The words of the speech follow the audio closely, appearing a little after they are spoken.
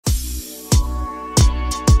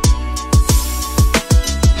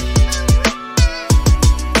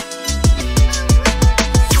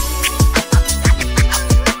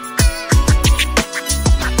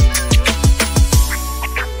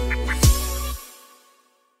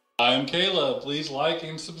I'm Caleb. Please like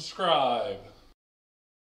and subscribe.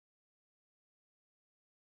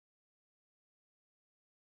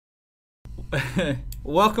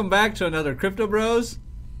 Welcome back to another Crypto Bros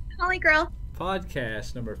Holly Girl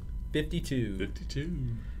podcast number 52. 52.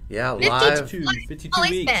 Yeah, live 52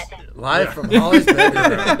 Holly's weeks. bed. live from Holly's bed.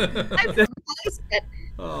 I'm from Holly's bed.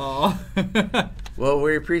 Oh. Well,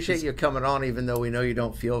 we appreciate you coming on, even though we know you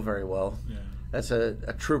don't feel very well. Yeah. That's a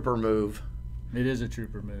trooper move. It is a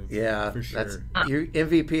trooper move. Yeah, for sure. That's your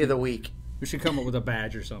MVP of the week. We should come up with a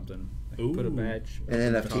badge or something. Like put a badge. An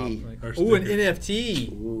on the NFT. top, like, Or ooh, an sticker.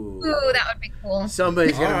 NFT. Ooh. Ooh, that would be cool.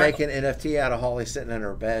 Somebody's gonna All make an NFT out of Holly sitting in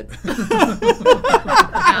her bed. Yeah.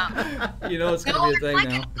 You know it's No, gonna be a it's thing like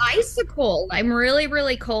now. an icicle. I'm really,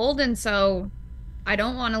 really cold, and so I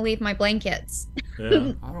don't want to leave my blankets.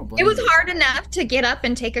 Yeah. I don't blame It was you. hard enough to get up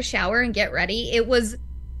and take a shower and get ready. It was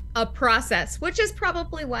a process, which is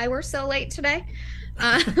probably why we're so late today.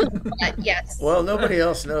 But yes. Well, nobody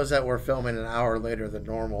else knows that we're filming an hour later than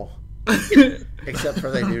normal, except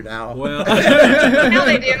for they do now. Well, Now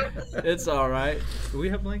they do. it's all right. Do we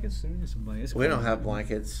have blankets? We need some blankets. We don't have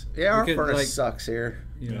blankets. Yeah, our We could, furnace like- sucks here.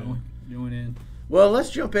 You know, join in. Well, let's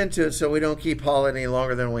jump into it so we don't keep Holly any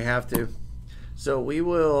longer than we have to. So we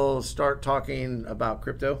will start talking about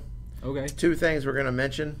crypto. Okay. Two things we're going to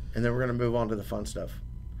mention, and then we're going to move on to the fun stuff.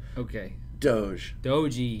 Okay. Doge.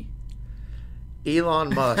 Doge.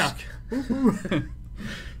 Elon Musk.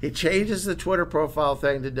 He changes the Twitter profile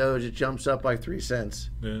thing to Doge. It jumps up like 3 cents.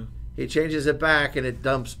 Yeah. He changes it back, and it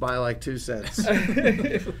dumps by like 2 cents. So glad I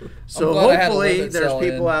had a hopefully limit there's sell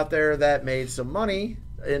people in. out there that made some money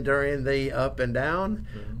during the up and down.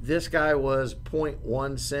 This guy was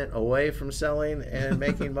 0.1 cent away from selling and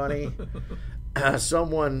making money.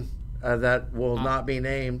 Someone that will not be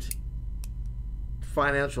named,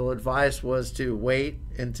 financial advice was to wait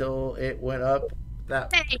until it went up.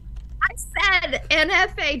 That Hey, I said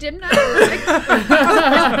NFA, didn't I?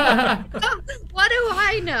 What do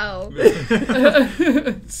I know?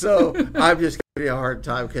 So I'm just giving you a hard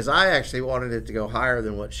time because I actually wanted it to go higher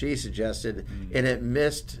than what she suggested, and it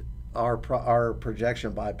missed our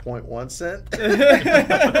projection by 0.1 cent.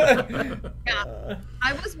 Yeah.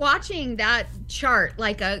 I was watching that chart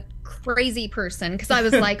like a crazy person because I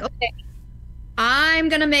was like, okay, I'm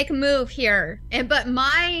gonna make a move here, but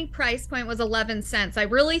my price point was 11 cents. I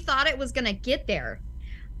really thought it was gonna get there,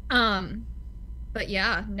 but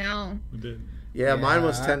yeah, no. We did. Yeah, mine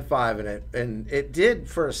was Yeah. 10.5 and it did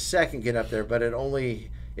for a second get up there, but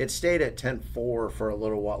it stayed at 10.4 for a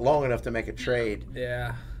little while, long enough to make a trade.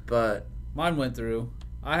 Yeah. But Mine went through.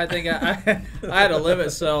 I think I had a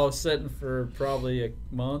limit sell sitting for probably a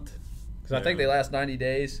month because I think they last 90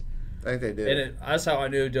 days. I think they did. And that's how I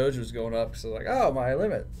knew Doge was going up. So like, oh, my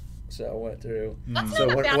limit. So I went through. That's So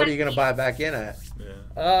not a what bad are you going to idea. buy back in at?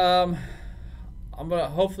 Yeah. I'm gonna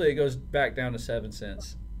hopefully it goes back down to 7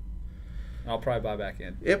 cents. I'll probably buy back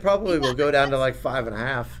in. It probably will go down to like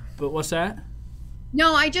 5.5. But what's that?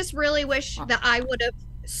 No, I just really wish that I would have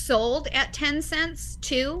sold at 10 cents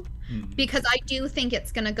too, because I do think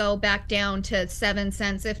it's going to go back down to 7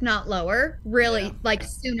 cents, if not lower, really, like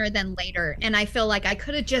sooner than later. And I feel like I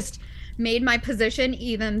could have just made my position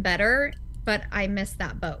even better, but I missed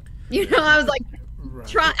that boat. You know, I was like,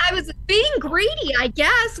 I was being greedy, I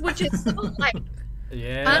guess, which is so like,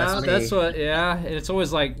 Yeah, That's that's me. what. Yeah, it's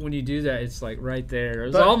always like when you do that, it's like right there.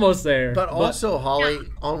 It's But- almost there. But also, Holly,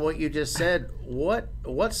 on what you just said, what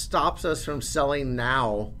stops us from selling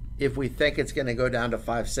now if we think it's going to go down to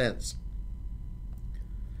 5 cents?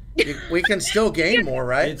 We can still gain more,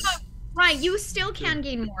 right? it's right, you still can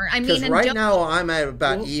gain more. I Because mean, and right don't- now I'm at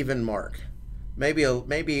about even mark, maybe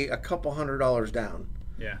a couple $100 down.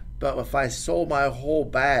 yeah. But if I sold my whole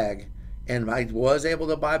bag and I was able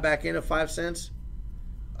to buy back in at 5 cents,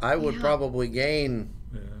 I would Yeah. probably gain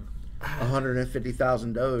Yeah.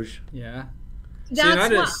 150,000 Doge. Yeah. that's I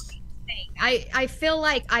what just- I'm saying. I feel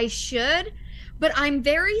like I should, but I'm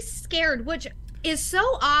very scared, which is so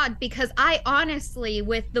odd because I honestly,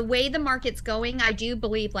 with the way the market's going, I do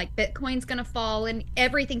believe like Bitcoin's going to fall and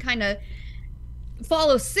everything kind of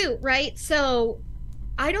follows suit, right? So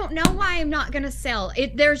I don't know why I'm not going to sell.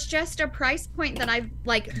 There's just a price point that I've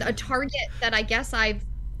like a target that I guess I've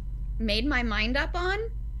made my mind up on.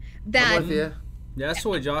 That I'm with you. Yeah, that's the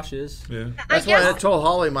way Josh is. Yeah. That's I why I guess told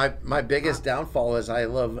Holly my biggest downfall is I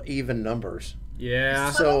love even numbers.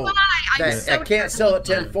 Yeah. So I'm that, so I can't sell at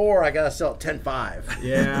 10.4. I gotta sell at 10.5.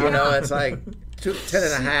 Yeah. You know, it's like 10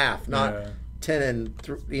 and a half, not Yeah. 10 and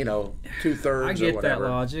 2/3 I or get that whatever.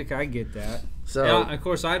 logic. I get that. So Yeah, of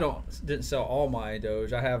course, I didn't sell all my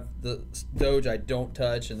Doge. I have the Doge I don't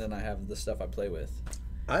touch, and then I have the stuff I play with.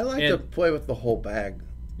 I like and- to play with the whole bag.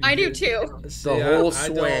 I do too. See, The whole I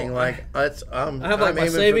swing, don't- like it's I have like I'm my aiming for the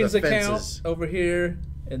savings account fences. over here,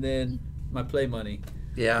 and then my play money.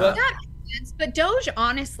 Yeah. But- That makes sense. But Doge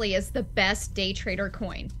honestly is the best day trader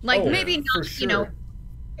coin. Like Oh, maybe for not, sure.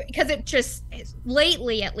 because it just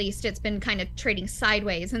lately at least it's been kind of trading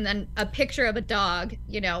sideways, and then a picture of a dog,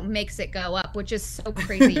 makes it go up, which is so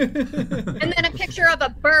crazy. And then a picture of a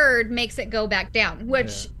bird makes it go back down,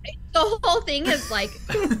 which the whole thing is like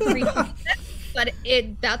but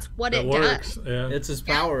that's what It it works. does. Yeah. It's his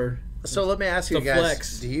power. So let me ask you The guys: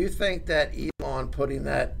 flex. do you think that Elon putting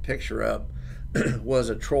that picture up was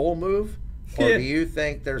a troll move, or Yeah. do you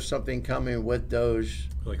think there's something coming with Doge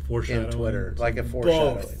Like foreshadowing. in Twitter, like a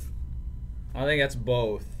foreshadowing? Both. I think that's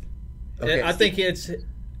both. Okay. I think it's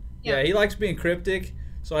Yeah. he likes being cryptic,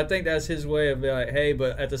 so I think that's his way of being like, hey,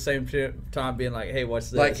 but at the same time being like, hey,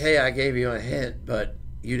 what's this? Like, hey, I gave you a hint, but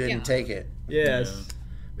you didn't Yeah. take it. yes.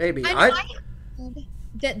 Maybe I heard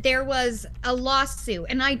that there was a lawsuit,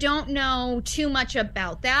 and I don't know too much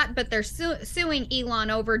about that, but they're suing Elon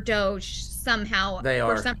over Doge somehow. They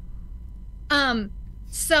or are.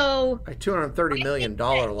 So a $230 million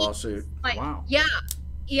lawsuit. like, Wow.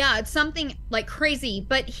 yeah, it's something like crazy,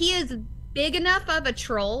 but he is big enough of a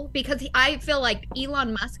troll because I feel like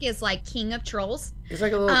Elon Musk is like king of trolls. He's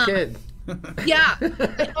like a little kid. Yeah,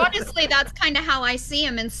 honestly, that's kind of how I see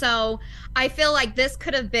him, and so I feel like this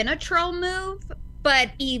could have been a troll move,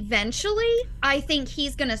 but eventually, I think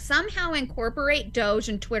he's going to somehow incorporate Doge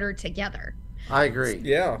and Twitter together. I agree.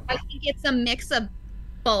 Yeah. I think it's a mix of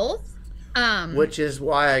both. Which is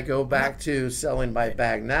why I go back to selling my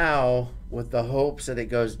bag now with the hopes that it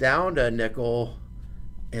goes down to a nickel,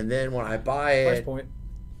 and then when I buy Price it, point.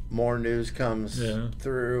 more news comes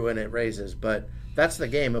through and it raises. But that's the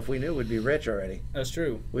game. If we knew, we'd be rich already. That's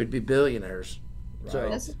true. We'd be billionaires. So,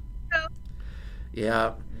 Right.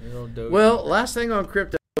 yeah. Little Doge. Well, last thing on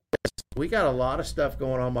crypto, we got a lot of stuff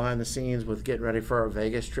going on behind the scenes with getting ready for our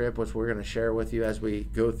Vegas trip, which we're going to share with you as we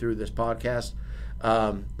go through this podcast.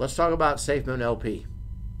 Let's talk about Safemoon LP.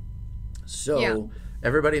 So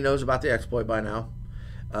everybody knows about the exploit by now.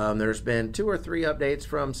 There's been 2 or 3 updates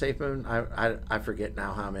from Safemoon. I forget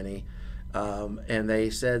now how many. And they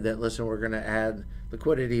said that, listen, we're going to add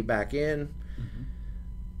liquidity back in.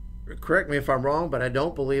 Correct me if I'm wrong, but I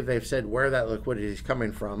don't believe they've said where that liquidity is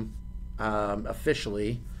coming from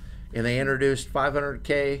officially. And they introduced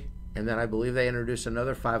 500K, and then I believe they introduced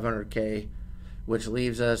another 500K, which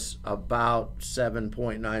leaves us about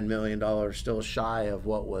 $7.9 million still shy of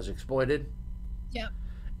what was exploited. Yeah.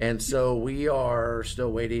 And so we are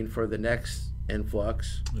still waiting for the next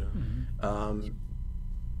influx. Yeah.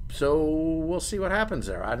 So we'll see what happens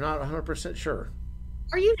there. I'm not 100% sure.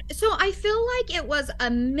 So I feel like it was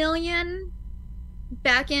 $1 million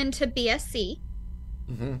back into BSC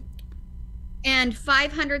Mm-hmm. and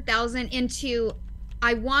 500,000 into,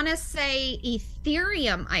 I want to say,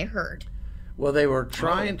 Ethereum, I heard. Well, they were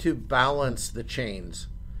trying to balance the chains,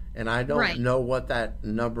 and I don't know what that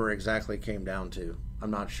number exactly came down to.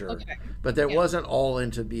 I'm not sure. Okay. But there wasn't all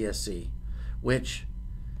into BSC, which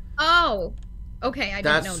Oh, okay. I didn't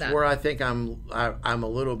know that's that. where I think I'm a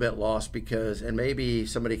little bit lost because, and maybe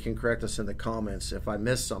somebody can correct us in the comments if I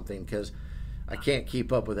missed something because I can't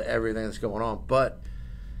keep up with everything that's going on. But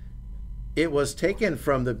it was taken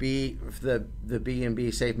from the BNB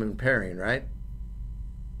Safemoon pairing, right?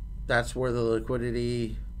 That's where the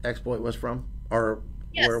liquidity exploit was from, or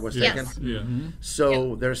where it was taken. Yeah.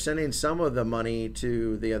 So they're sending some of the money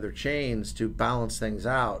to the other chains to balance things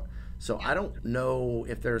out. So I don't know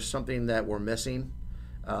if there's something that we're missing.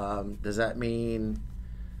 Does that mean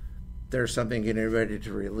there's something getting ready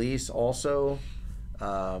to release also?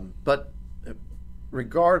 But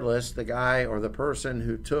regardless, the guy or the person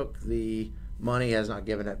who took the money has not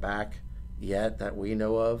given it back yet that we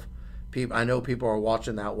know of. I know people are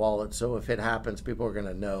watching that wallet, so if it happens, people are going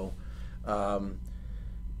to know.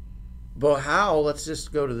 But let's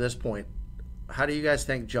just go to this point. How do you guys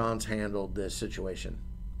think John's handled this situation?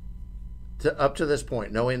 Up to this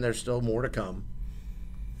point, knowing there's still more to come.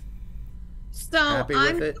 So Happy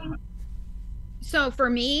with it? So for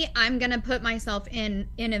me, I'm gonna put myself in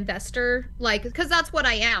investor, like, because that's what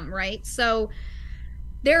I am, right? So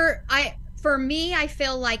for me, I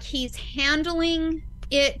feel like he's handling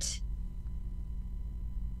it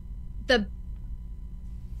the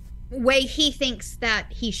way he thinks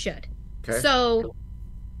that he should. Okay. So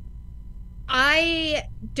I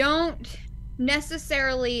don't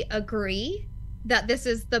necessarily agree that this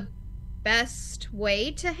is the best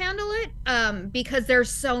way to handle it, because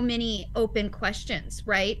there's so many open questions,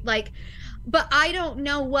 right? Like, but I don't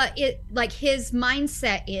know what his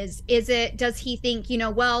mindset is. Does he think,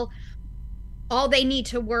 well, all they need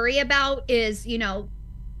to worry about is,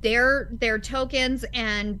 their tokens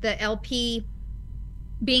and the LP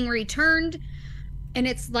being returned, and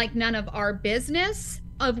it's like none of our business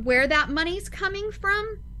of where that money's coming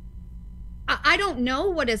from. I don't know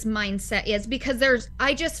what his mindset is, because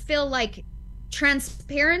I just feel like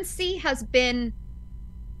transparency has been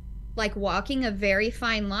like walking a very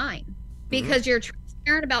fine line, because you're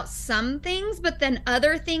transparent about some things, but then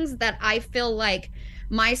other things that I feel like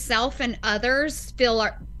myself and others feel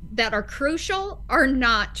that are crucial are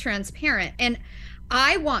not transparent. And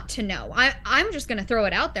I want to know, I'm just going to throw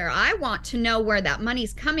it out there, I want to know where that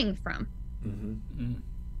money's coming from.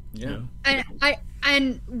 Yeah.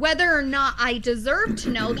 And whether or not I deserve to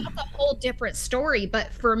know, that's a whole different story.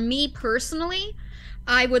 But for me personally,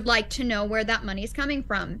 I would like to know where that money is coming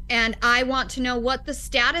from. And I want to know what the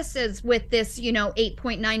status is with this,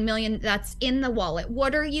 8.9 million that's in the wallet.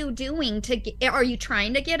 What are you doing are you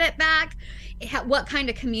trying to get it back? What kind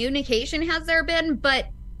of communication has there been? But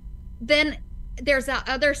then there's that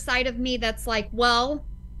other side of me that's like, well,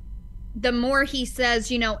 the more he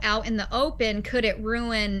says, out in the open, could it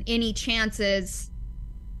ruin any chances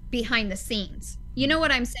behind the scenes? You know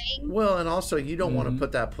what I'm saying? Well, and also you don't want to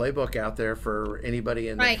put that playbook out there for anybody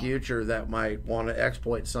in the future that might want to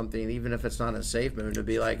exploit something, even if it's not a Safemoon, to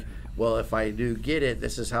be like, well, if I do get it,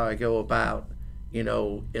 this is how I go about, in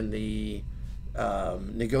the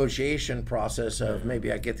negotiation process of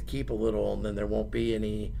maybe I get to keep a little, and then there won't be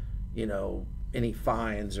any, any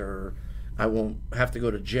fines, or I won't have to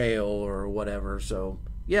go to jail or whatever. So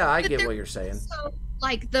yeah, I get what you're saying. So,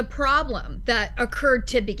 like, the problem that occurred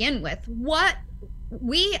to begin with,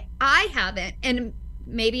 I haven't, and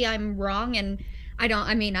maybe I'm wrong, and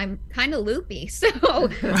I'm kind of loopy, so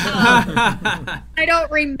I don't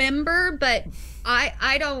remember, but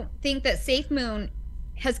I don't think that Safemoon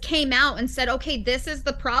has came out and said, okay, this is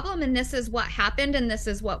the problem, and this is what happened, and this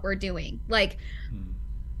is what we're doing. Like,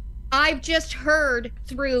 I've just heard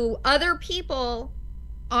through other people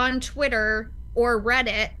on Twitter or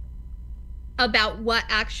Reddit about what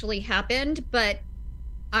actually happened, but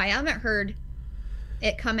I haven't heard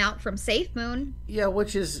it come out from Safemoon. Yeah,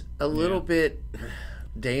 which is a little bit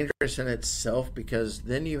dangerous in itself, because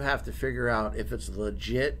then you have to figure out if it's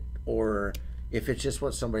legit or if it's just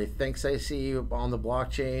what somebody thinks they see on the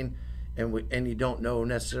blockchain, and you don't know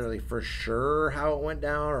necessarily for sure how it went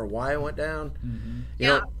down or why it went down. You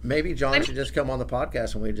know, maybe John should just come on the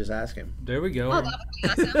podcast and we just ask him. There we go. Oh,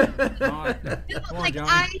 that would be awesome. Come on,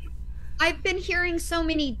 John. I've been hearing so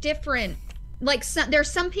many different, like,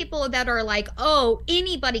 there's some people that are like, oh,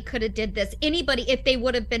 anybody could have did this. Anybody, if they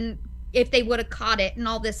would have caught it and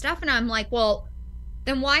all this stuff. And I'm like, well,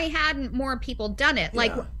 then why hadn't more people done it?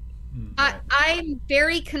 Like, I'm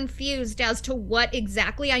very confused as to what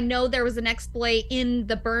exactly. I know there was an exploit in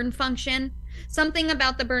the burn function, something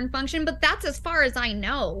about the burn function, but that's as far as I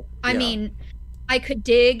know. I mean, I could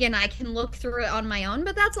dig and I can look through it on my own,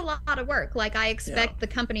 but that's a lot of work. Like, I expect the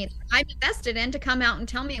company that I'm invested in to come out and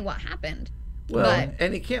tell me what happened. Well,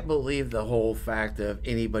 and you can't believe the whole fact of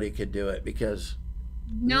anybody could do it, because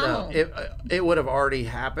it would have already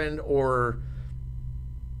happened, or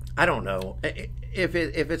I don't know. If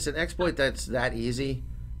it's an exploit that's that easy,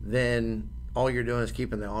 then all you're doing is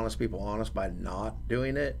keeping the honest people honest by not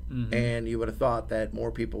doing it. And you would have thought that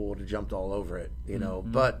more people would have jumped all over it,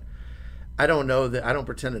 But I don't know that. I don't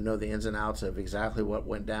pretend to know the ins and outs of exactly what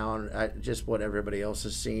went down. Just what everybody else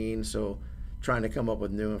has seen. So trying to come up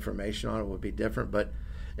with new information on it would be different. But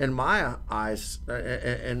in my eyes,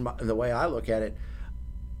 and the way I look at it,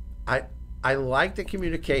 I like the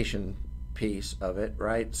communication piece of it,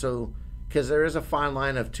 right? So, because there is a fine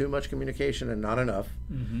line of too much communication and not enough.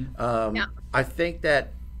 I think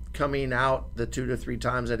that coming out the 2 to 3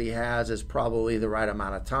 times that he has is probably the right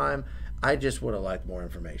amount of time. I just would have liked more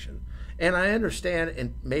information. And I understand,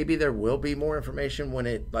 and maybe there will be more information when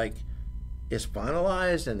it is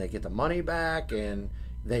finalized and they get the money back and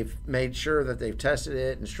they've made sure that they've tested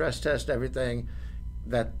it and stress test everything,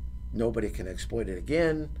 that nobody can exploit it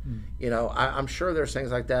again. I'm sure there's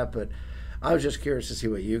things like that, but I was just curious to see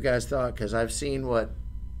what you guys thought, because I've seen what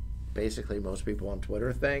basically most people on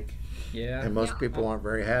Twitter think. And most people aren't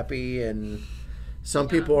very happy, and some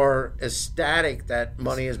people are ecstatic that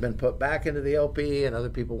money has been put back into the LP, and other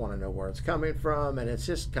people want to know where it's coming from, and it's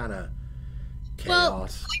just kind of chaos. Well,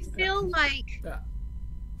 I feel like,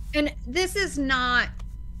 and this is not,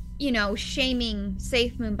 shaming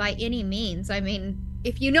Safemoon by any means. I mean,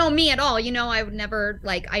 if you know me at all, I would never,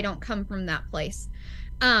 I don't come from that place.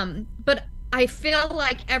 But I feel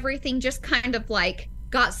like everything just kind of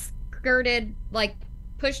got skirted,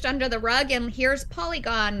 pushed under the rug, and here's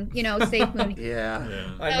Polygon, Safemoon. Yeah.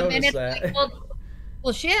 I And noticed it's that. like,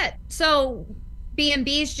 well, shit. So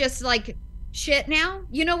BNB's just like shit now.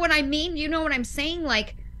 You know what I mean? You know what I'm saying?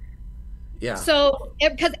 Like, Yeah. so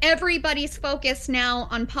because everybody's focused now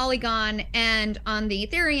on Polygon and on the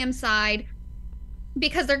Ethereum side,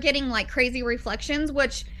 because they're getting like crazy reflections,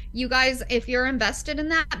 which you guys, if you're invested in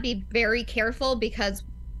that, be very careful, because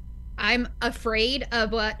I'm afraid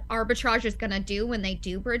of what arbitrage is going to do when they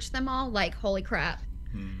do bridge them all. Like, holy crap.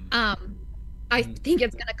 I think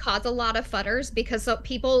it's going to cause a lot of fudders, because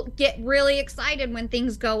people get really excited when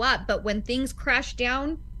things go up, but when things crash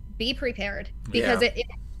down, be prepared, because it's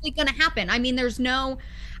really going to happen. I mean, there's no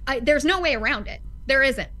way around it. There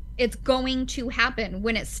isn't. It's going to happen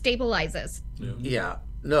when it stabilizes. Yeah.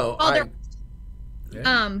 No,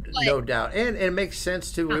 no doubt. And it makes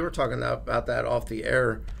sense too. We were talking about that off the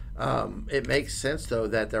air. It makes sense though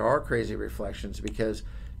that there are crazy reflections, because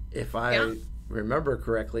if I remember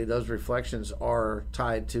correctly, those reflections are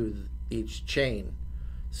tied to each chain.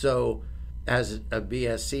 So as a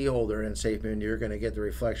BSC holder in Safemoon, you're going to get the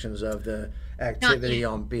reflections of the activity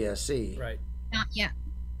on BSC. Right. Not yet.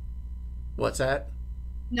 What's that?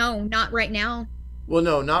 No, not right now. Well,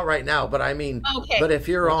 no, not right now, but I mean, but if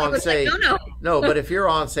you're on, say, but if you're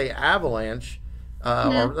on, say, Avalanche,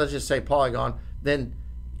 or let's just say Polygon, then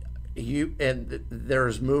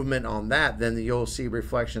there's movement on that, then you'll see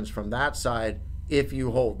reflections from that side if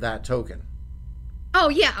you hold that token. Oh,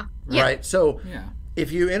 yeah. Right? So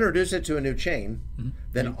if you introduce it to a new chain,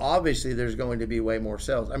 then obviously there's going to be way more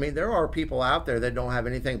sales. I mean, there are people out there that don't have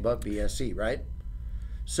anything but BSC, right?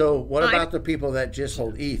 So what about the people that just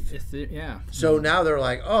hold ETH? So now they're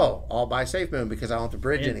like, oh, I'll buy Safemoon because I don't have to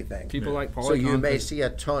bridge anything. People like So Polygon. you may see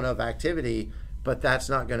a ton of activity, but that's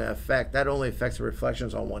not going to affect. That only affects the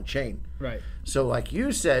reflections on one chain. Right. So like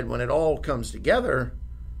you said, when it all comes together,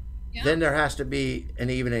 then there has to be an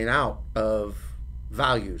evening out of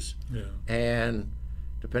values. Yeah. And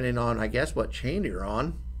depending on, I guess, what chain you're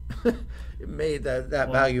on, it may that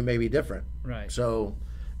value may be different. Right. So.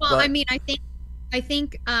 Well, I mean, I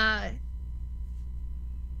think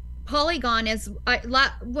Polygon is,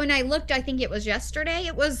 when I looked, I think it was yesterday,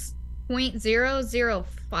 it was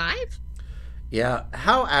 0.005. Yeah.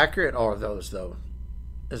 How accurate are those, though,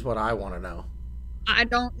 is what I want to know. I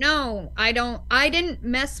don't know. I didn't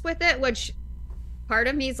mess with it, which part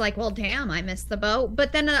of me is like, well, damn, I missed the boat.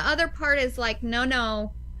 But then the other part is like,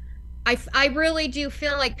 no. I really do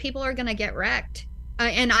feel like people are going to get wrecked.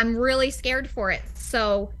 And I'm really scared for it.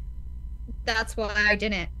 So that's why I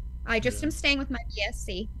didn't. I just am staying with my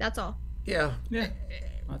BSC. That's all. Yeah. Yeah.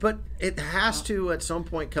 But it has to at some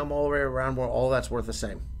point come all the way around where all that's worth the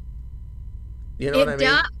same. You know what I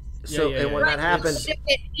mean? So and when that happens, if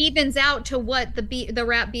it evens out to what the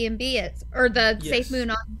wrap BNB is, or the Safemoon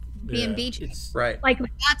on BNB, right? Like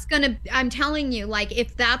that's gonna. I'm telling you, like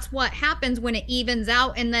if that's what happens when it evens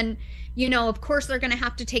out, and then of course they're gonna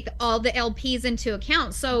have to take all the LPs into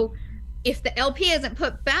account. So if the LP isn't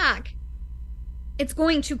put back, it's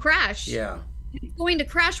going to crash. Yeah. It's going to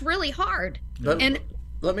crash really hard. But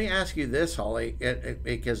let me ask you this, Holly,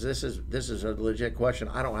 because this is a legit question.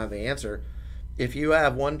 I don't have the answer. If you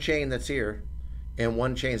have one chain that's here and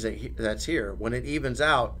one chain that's here, when it evens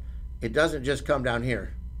out, it doesn't just come down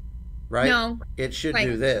here, right? No. It should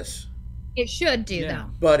do this. It should do that.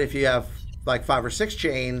 But if you have like 5 or 6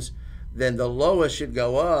 chains, then the lowest should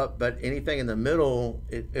go up, but anything in the middle,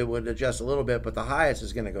 it would adjust a little bit, but the highest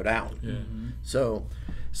is going to go down. Yeah. So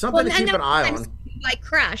something to keep an eye on. Like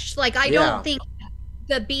crash. Like I don't think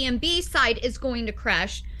the BNB side is going to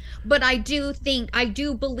crash, but I do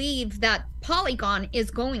believe that Polygon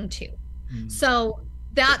is going to. So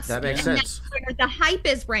that makes sense. That's where the hype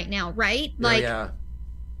is right now, right? Like,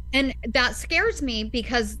 and that scares me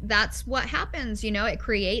because that's what happens. It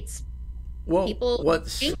creates people. What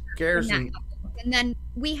scares me, and then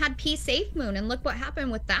we had Safemoon, and look what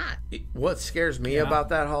happened with that. What scares me about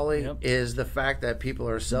that, Holly, is the fact that people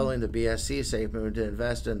are selling the BSC Safemoon to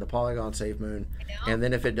invest in the Polygon Safemoon, and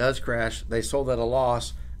then if it does crash, they sold at a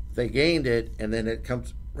loss, they gained it, and then it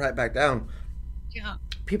comes right back down. Yeah,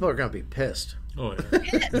 people are going to be pissed. Oh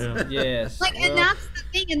yeah. Yes. Like, and that's the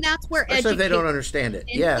thing, and that's where especially if they don't understand it.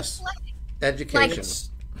 Yes, education.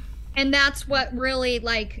 And that's what really,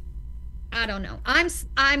 like, I don't know. I'm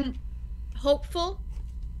hopeful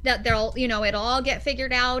that they'll, it'll all get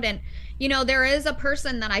figured out. And, there is a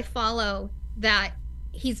person that I follow that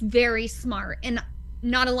he's very smart, and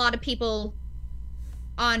not a lot of people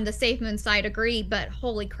on the Safemoon side agree, but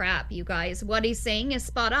holy crap, you guys, what he's saying is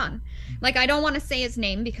spot on. Like, I don't want to say his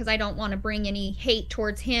name because I don't want to bring any hate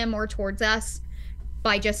towards him or towards us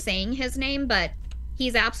by just saying his name, but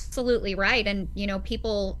he's absolutely right. And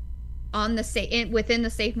people on the within the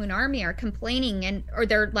Safemoon army are complaining or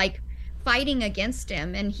they're like fighting against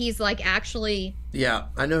him, and he's like actually. Yeah,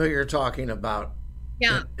 I know who you're talking about.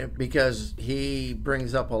 Yeah, because he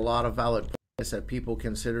brings up a lot of valid points that people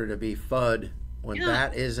consider to be FUD when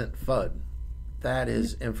that isn't FUD. That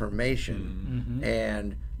is information,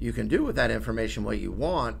 and you can do with that information what you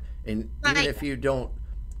want, and even if you don't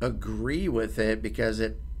agree with it because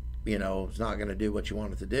it, it's not going to do what you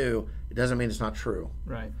want it to do, it doesn't mean it's not true.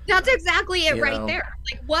 Right. That's exactly it right there.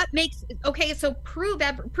 Like, what makes so prove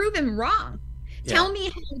him wrong. Yeah. Tell me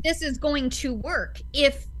how this is going to work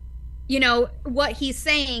if what he's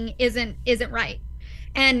saying isn't right.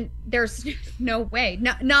 And there's no way.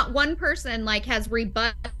 Not one person like has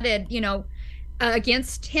rebutted,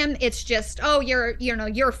 against him. It's just, you're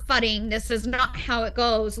fudding. This is not how it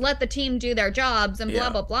goes. Let the team do their jobs and blah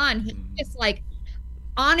blah blah. And he's just like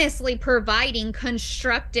honestly providing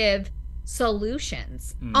constructive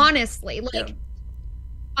solutions. Honestly, like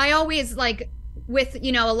I always like with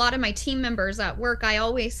a lot of my team members at work, I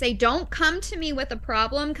always say, don't come to me with a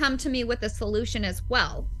problem, come to me with a solution as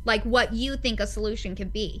well, like what you think a solution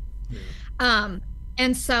could be.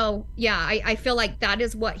 And so I feel like that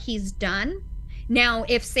is what he's done. Now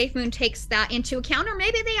if Safemoon takes that into account, or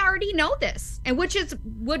maybe they already know this, and which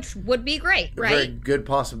would be great, right? Very good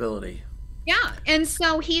possibility. Yeah, and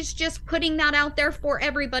so he's just putting that out there for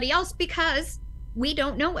everybody else because we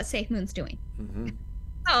don't know what Safemoon's doing.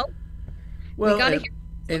 So well,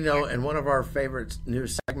 and one of our favorite new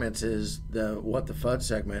segments is the What the FUD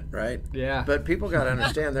segment, right? Yeah. But people got to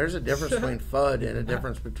understand there's a difference between FUD and a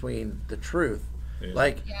difference between the truth. Yeah.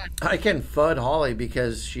 Like, I can FUD Holly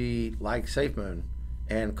because she likes Safemoon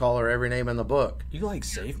and call her every name in the book. You like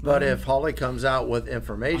Safemoon? But if Holly comes out with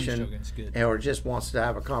information or just wants to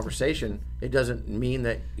have a conversation, it doesn't mean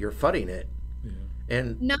that you're FUDding it. Yeah.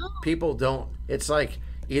 And people don't, it's like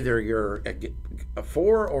either you're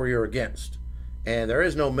for or you're against. And there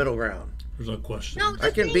is no middle ground. There's no question. No, I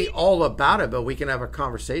can be all about it, but we can have a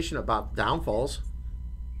conversation about downfalls.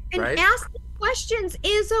 And right? asking questions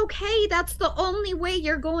is okay. That's the only way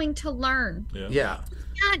you're going to learn. Yeah.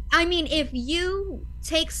 I mean, if you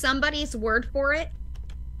take somebody's word for it,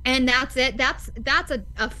 and that's it, that's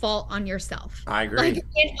a fault on yourself. I agree. Like,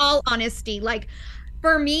 in all honesty, like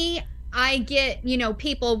for me, I get,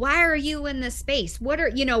 people, why are you in this space? What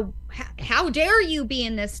are, how dare you be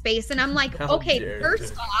in this space? And I'm like, okay,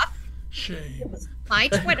 first off, shame. It's my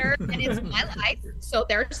Twitter and it's my life. So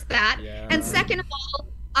there's that. Yeah. And second of all,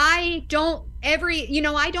 I don't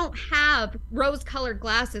have rose-colored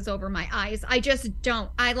glasses over my eyes. I just don't.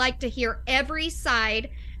 I like to hear every side.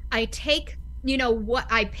 I take,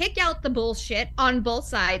 I pick out the bullshit on both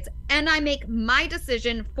sides and I make my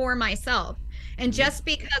decision for myself. And just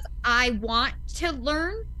because I want to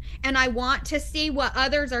learn and I want to see what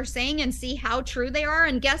others are saying and see how true they are,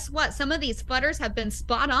 and guess what? Some of these fudders have been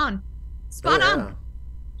spot on.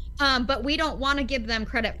 But we don't want to give them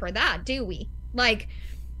credit for that, do we? Like,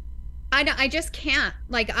 I just can't.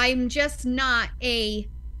 Like, I'm just not a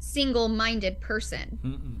single-minded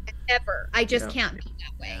person ever. I just can't be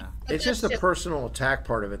that way. Yeah. It's just the personal attack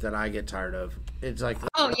part of it that I get tired of. It's like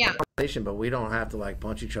conversation, but we don't have to like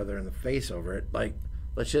punch each other in the face over it. Like,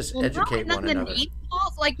 let's just educate one another.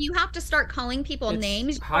 Like, you have to start calling people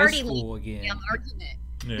names. High school again. Argument.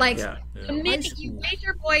 Yeah. Like, the minute you raise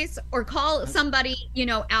your voice or call somebody,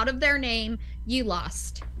 out of their name, you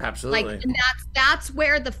lost. Absolutely. Like, and that's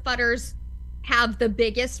where the fudders have the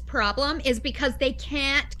biggest problem, is because they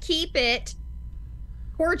can't keep it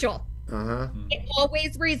cordial. It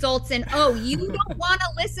always results in, you don't want to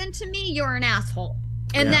listen to me, you're an asshole.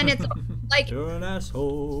 And then it's like, you're an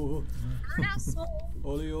asshole. You're an asshole.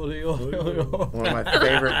 Ole, ole, ole, ole. One of my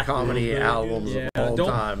favorite comedy albums of all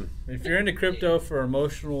time. If you're into crypto for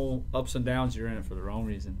emotional ups and downs, you're in it for the wrong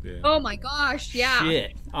reason. Yeah. Oh my gosh, yeah.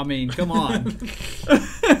 Shit. I mean, come on.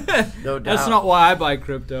 No doubt. That's not why I buy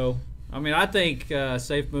crypto. I mean, I think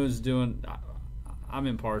Safemoon's doing... I'm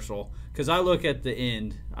impartial because I look at the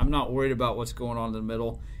end. I'm not worried about what's going on in the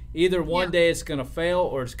middle. Either one day it's going to fail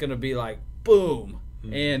or it's going to be like, boom.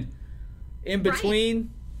 And in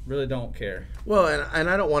between... Really don't care. Well, and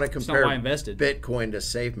I don't want to compare invested. Bitcoin to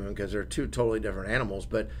Safemoon because they're two totally different animals.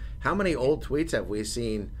 But how many old tweets have we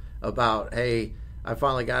seen about, hey, I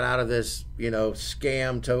finally got out of this,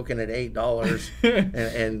 scam token at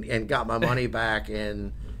 $8 and got my money back,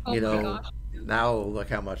 and now look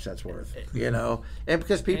how much that's worth. And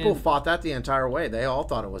because people fought that the entire way, they all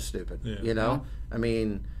thought it was stupid. I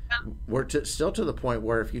mean, we're still to the point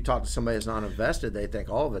where if you talk to somebody that's not invested, they think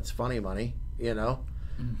all of it's funny money.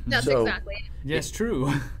 That's So- exactly it. Yeah, it's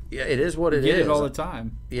true. Yeah, it is what it Get is. it all the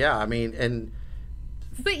time. Yeah, I mean, and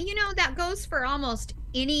But that goes for almost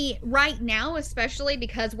any right now, especially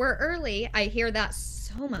because we're early. I hear that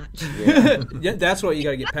so much. Yeah, that's what you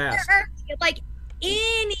got to get past. Like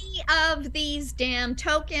any of these damn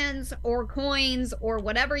tokens or coins or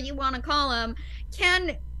whatever you want to call them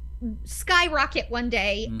can skyrocket one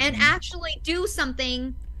day and actually do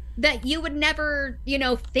something that you would never,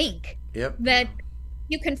 think. yep. That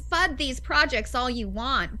you can FUD these projects all you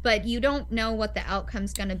want, but you don't know what the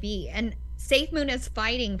outcome's going to be. And Safemoon is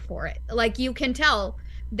fighting for it. Like, you can tell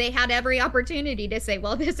they had every opportunity to say,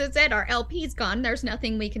 well, this is it. Our LP's gone. There's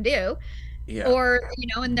nothing we can do. Yeah. Or,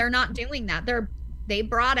 and they're not doing that. They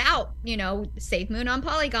brought out, Safemoon on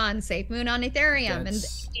Polygon, Safemoon on Ethereum.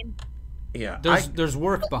 That's- And yeah. There's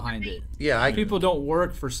work behind it. People don't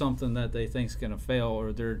work for something that they think's going to fail,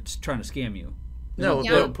 or they're just trying to scam you. No,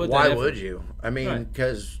 Yeah. but Put that why effort. would you? I mean, Right.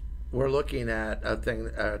 because we're looking at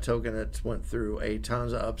a token that's went through a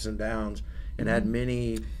tons of ups and downs and had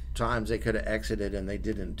many times they could have exited and they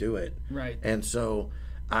didn't do it. Right. And so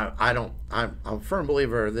I'm a firm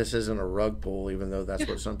believer this isn't a rug pull, even though that's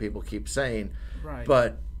what some people keep saying. Right.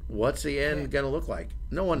 But what's the end going to look like?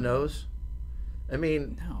 No one knows. I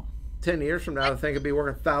mean, no. 10 years from now, I think it'd be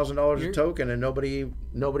worth $1,000 a token, and nobody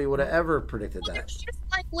would have ever predicted that. there's just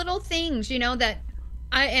like little things, that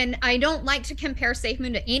I don't like to compare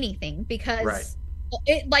Safemoon to anything because Right.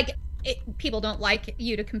 people don't like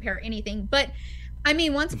you to compare anything. But I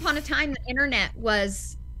mean, once upon a time, the internet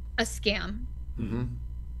was a scam. Mm-hmm.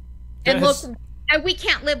 And Yes. look, we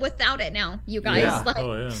can't live without it now, you guys. Yeah. Like,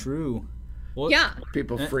 Oh, yeah. True. Well, yeah,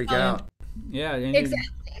 People freak out. Yeah. and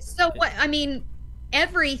exactly. So what I mean,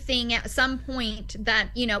 everything at some point that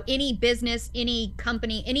any business, any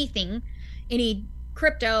company, anything, any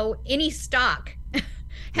crypto, any stock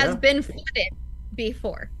has Yeah. been flooded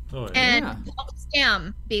before Oh, yeah. and Yeah. called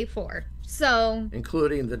scam before. So,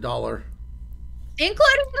 Including the dollar.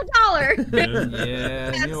 including the dollar.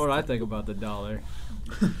 Yeah, you know what I think about the dollar.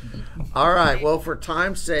 All right. Well, for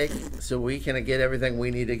time's sake, so we can get everything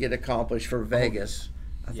we need to get accomplished for Vegas,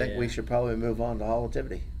 I think Yeah. we should probably move on to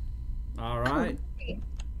Holotivity. All right.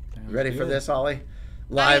 Ready for this, Ollie?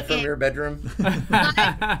 Live I from am. your bedroom?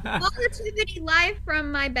 Positivity live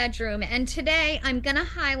from my bedroom. And today I'm going to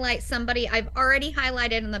highlight somebody I've already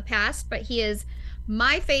highlighted in the past, but he is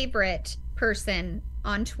my favorite person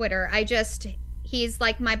on Twitter. He's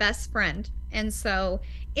like my best friend. And so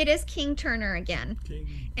it is King Turner again.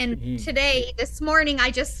 And King. today, this morning,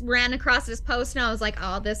 I just ran across this post and I was like,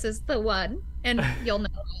 oh, this is the one. And you'll know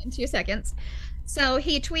in 2 seconds. So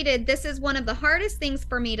he tweeted, "This is one of the hardest things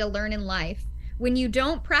for me to learn in life. When you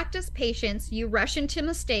don't practice patience, you rush into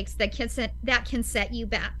mistakes that can set you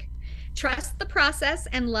back. Trust the process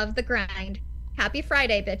and love the grind. Happy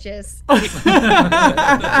Friday, bitches."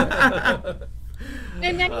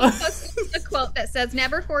 And then he posted a quote that says,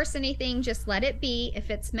 "Never force anything, just let it be. If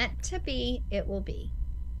it's meant to be, it will be."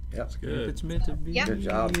 Yep. If Good. it's meant to be, Yeah. Good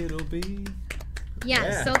job. it'll be. Yeah,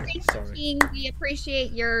 Yeah. so thank you, Sorry. King. We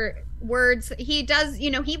appreciate your words. He does,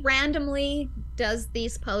 he randomly does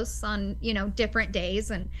these posts on, different days,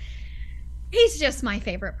 and he's just my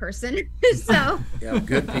favorite person. So, Yeah,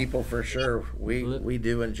 good people for sure. We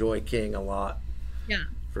do enjoy King a lot. yeah.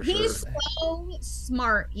 For He's sure. so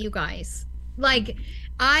smart, you guys. Like,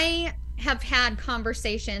 I have had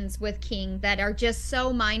conversations with King that are just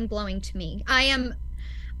so mind-blowing to me.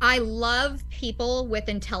 I love people with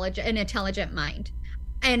an intelligent mind.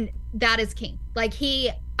 And that is King. Like,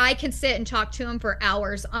 I can sit and talk to him for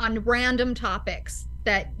hours on random topics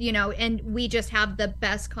that, and we just have the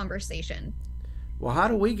best conversation. Well, how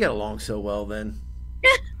do we get along so well then?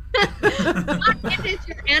 It is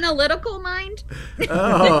your analytical mind.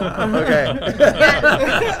 Oh, okay.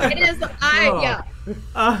 Yeah, it is. Yeah.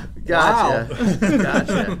 Gotcha.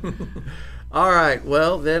 Gotcha. All right.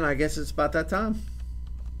 Well, then I guess it's about that time.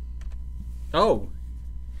 Oh,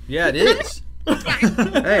 yeah, it is.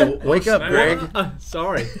 Hey, wake up, snap. Greg.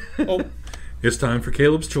 Sorry. Oh, It's time for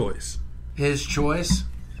Caleb's choice. His choice.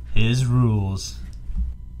 His rules.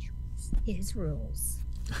 His rules.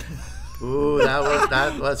 Ooh, that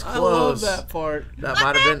was I love close. that part. That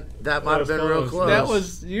might have been real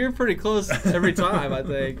close. You're pretty close every time, I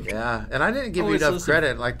think. Yeah, and I didn't give you Always enough listen.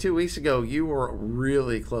 credit. Like 2 weeks ago, you were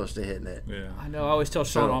really close to hitting it. Yeah. I know. I always tell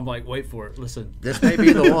Sean, So- I'm like, wait for it. Listen, This may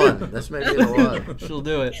be the one. This may be the one. she'll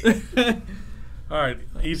do it. All right.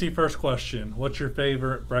 Easy first question. What's your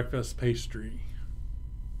favorite breakfast pastry?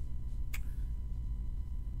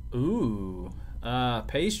 Ooh,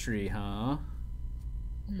 pastry, huh?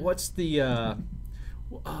 What's the?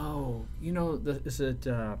 Is it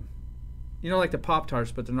You know, like the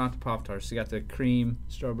Pop-Tarts, but they're not the Pop-Tarts. You got the cream,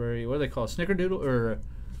 strawberry, what do they call it? Snickerdoodle or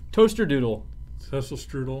Toaster Doodle? Toaster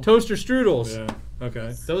strudel. Toaster strudels. Yeah.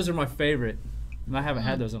 Okay. Those are my favorite. And I haven't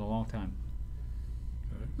had those in a long time.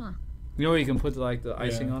 Huh. You know where you can put like the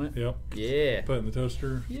icing on it? Yep. Yeah. Put it in the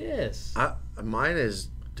toaster. Yes. Mine is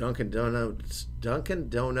Dunkin' Donuts. Dunkin'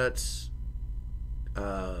 Donuts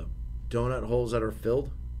donut holes that are filled.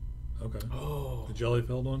 Okay. Oh, The jelly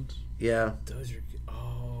filled ones. Yeah. those are good.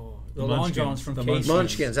 Oh, The the Long Munchkins. Johns from The Casey's.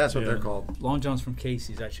 Munchkins, that's what Yeah. they're called. Long Johns from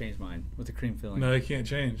Casey's. I changed mine with the cream filling. No, they can't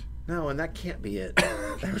change. No, and that can't be it.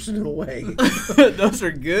 There's no way. Those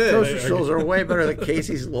are good. Toaster strudels are way better than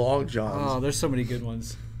Casey's Long Oh, Johns. there's so many good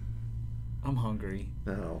ones. I'm hungry.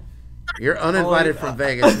 No. You're uninvited from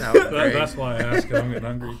Vegas now, Greg. That's why I asked. 'Cause I'm getting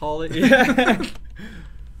hungry. Holly. Yeah.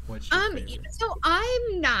 What's your favorite? So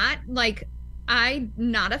I'm not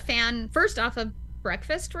a fan, first off, of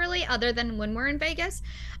breakfast, really, other than when we're in Vegas.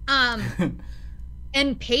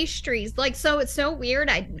 And pastries. Like, so it's so weird.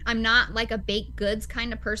 I'm not like a baked goods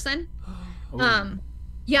kind of person.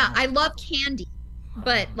 Yeah, I love candy,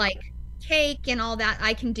 but like cake and all that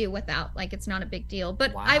I can do without. Like, it's not a big deal.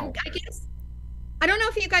 But I guess, I don't know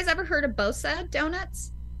if you guys ever heard of Bosa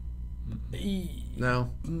donuts.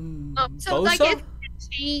 No. So like it's a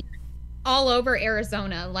chain all over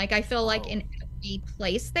Arizona. Like, I feel like in every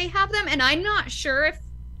place they have them, and I'm not sure if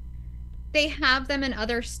they have them in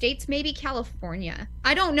other states, maybe California.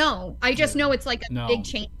 I don't know. I just know it's like a big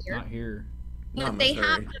chain here. Not here. But they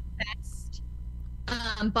have the best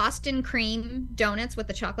Boston cream donuts with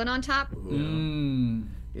the chocolate on top.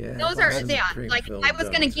 Yeah. Those are, Boston yeah, cream like filled if I was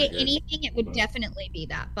going to donuts are get good. anything, it would definitely be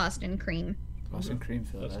that Boston cream. Boston cream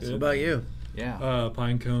fill. That's That's good. What about you? Yeah.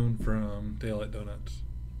 Pine cone from Daylight Donuts.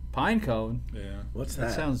 Pine cone. Yeah. What's That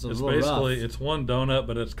that? sounds a It's little basically rough. it's one donut,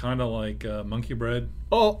 but it's kind of like monkey bread,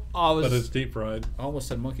 Oh, but it's deep fried. I almost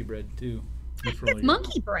said monkey bread too. It's really good.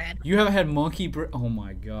 Monkey bread. You haven't had monkey bread? Oh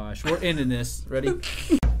my gosh. We're ending this. Ready?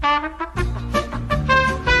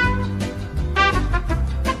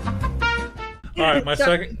 All right, my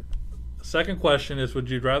second question is: would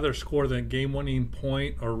you rather score the game-winning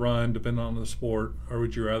point or run, depending on the sport, or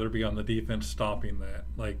would you rather be on the defense stopping that,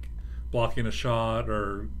 like blocking a shot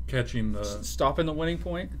or catching the? Stopping the winning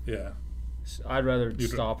point? Yeah, I'd rather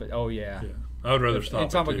stop it. Oh, yeah. yeah. I would rather stop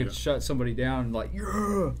Anytime it I too. could shut somebody down, like,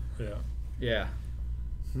 yeah. Yeah, Yeah.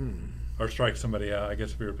 or strike somebody out. I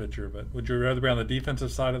guess if you're a pitcher, but would you rather be on the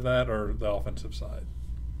defensive side of that or the offensive side?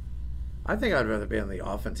 I think I'd rather be on the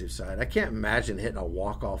offensive side. I can't imagine hitting a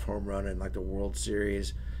walk-off home run in like the World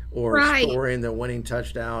Series or Right. scoring the winning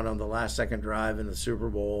touchdown on the last second drive in the Super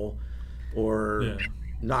Bowl or Yeah,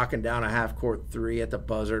 knocking down a half-court three at the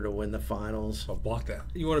buzzer to win the finals. I'll block that.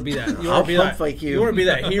 You want to be that. You I'll want to be pump that. fake you. You want to be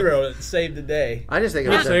that hero that saved the day. I just think it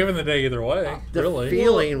You're was saving the day either way. the Really?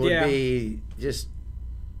 feeling would yeah. be just.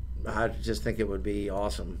 I just think it would be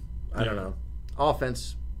awesome. I don't Yeah. know.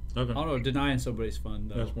 Offense. Okay, I don't know. Denying somebody's fun,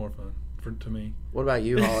 though. that's more fun to me. What about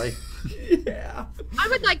you, Holly? Yeah. I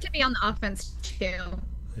would like to be on the offense too.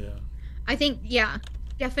 Yeah. I think, yeah,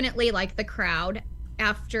 definitely like the crowd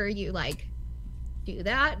after you like do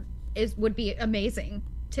that would be amazing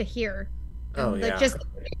to hear. Oh, And yeah. just the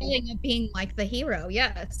feeling of being like the hero.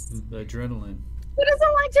 Yes. The adrenaline. Who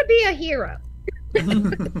doesn't like to be a hero?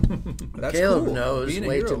 That's Caleb cool. knows Being a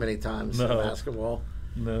way hero. too many times in No. basketball.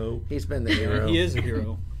 No. He's been the hero. He is a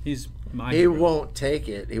hero. He's my He hero. won't take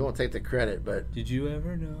it. He won't take the credit, but Did you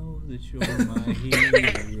ever know that you're my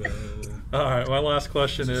hero? All right, my last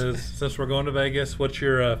question is: since we're going to Vegas, what's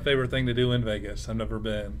your favorite thing to do in Vegas? I've never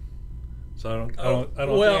been, so I don't have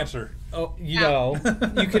well- to answer. Oh, you know,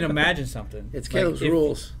 you can imagine something. it's Like, Caleb's if-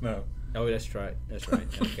 rules. No. Oh, that's right. That's right.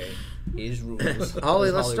 Okay. His rules. Holly,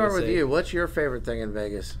 As let's Holly start would with say. you. What's your favorite thing in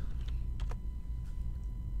Vegas?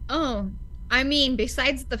 Oh, I mean,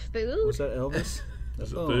 besides the food, Was that Elvis?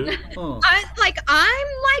 Is it Oh. food? Oh. I'm like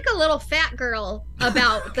a little fat girl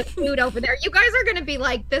about the food over there. You guys are gonna be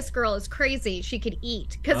like, this girl is crazy. She could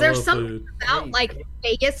eat because I there's love something food. about Right. like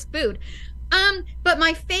Vegas food. But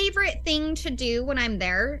my favorite thing to do when I'm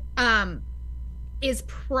there, is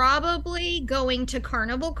probably going to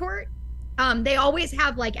Carnival Court. They always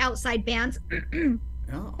have like outside bands.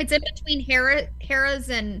 Oh. It's in between Harrah's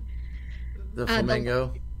and The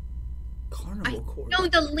Flamingo? Carnival Court. no,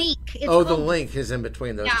 the Link. It's Oh, the called- Link is in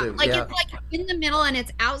between those Yeah, two. like Yeah. it's like in the middle and it's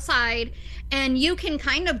outside, and you can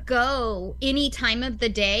kind of go any time of the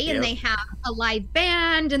day, and Yep. they have a live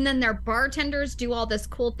band, and then their bartenders do all this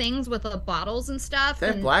cool things with the bottles and stuff. They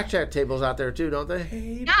have and blackjack tables out there too, don't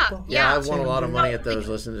they? yeah, I've won a lot of money at those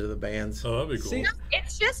listening to the bands. Oh, that'd be cool. See,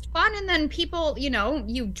 it's just fun, and then people,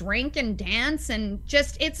 you drink and dance, and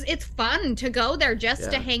just it's fun to go there just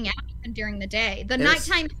to Yeah. hang out happen during the day. The It's-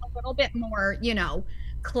 nighttime is a little bit more,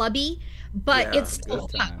 clubby, but Yeah, it's still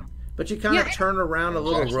Good fun. time. But you kind of Yeah. turn around a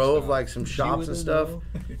little row of like some shops and stuff,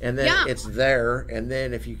 and then Yeah. it's there. And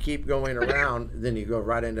then if you keep going around, then you go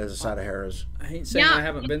right into the side of Harrah's. I ain't saying Yeah. I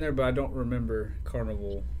haven't been there, but I don't remember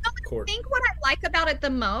Carnival Court. I think what I like about it the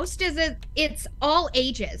most is it's all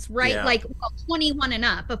ages, right? Yeah. Like 21 and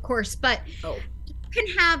up, of course, but Oh. you can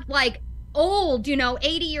have like old,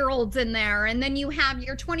 80-year-olds in there, and then you have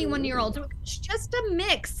your 21-year-olds. It's just a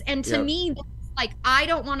mix. And to Yep. me, like, I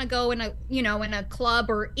don't want to go in a, in a club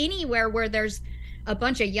or anywhere where there's a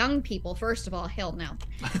bunch of young people. First of all, hell no.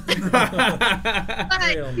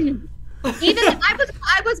 But even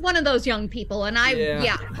I was one of those young people, and I'm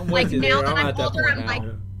like with you now there. that I'm I'm at that older, point I'm like,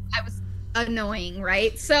 now. I was annoying,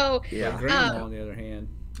 right? So, Yeah. Grandma, on the other hand.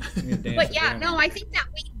 but yeah, no, I think that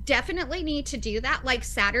we definitely need to do that, like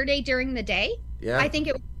Saturday during the day. Yeah. I think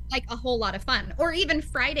it was like a whole lot of fun, or even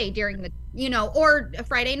Friday during the, or a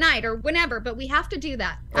Friday night or whenever. But we have to do do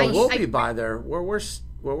that. Oh, we'll be by there. Where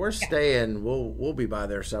we're staying, we'll be by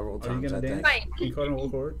there several Are you times. I gonna think. dance Right. in Carnival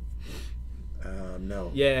Court?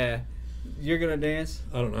 No. Yeah. You're gonna dance?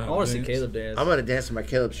 I don't know. I how want to to see dance. Caleb dance. I'm gonna dance in my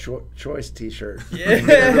Caleb's Choice T-shirt. Yeah.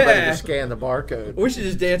 Everybody just scan the barcode. We should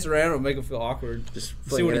just dance around and make him feel awkward. Just See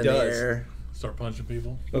fling what it he in the does. air. Start punching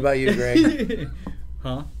people. What about you, Greg?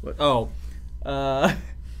 Huh? What? Oh.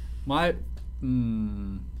 My.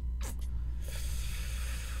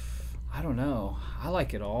 I don't know. I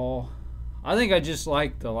like it all. I think I just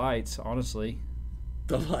like the lights, honestly.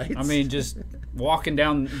 The lights. I mean, just walking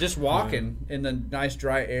in the nice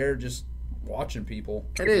dry air, just watching people.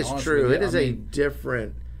 it is Honestly, true. yeah, It is I a mean,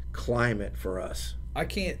 different climate for us. I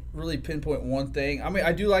can't really pinpoint one thing. I mean,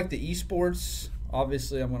 I do like the esports.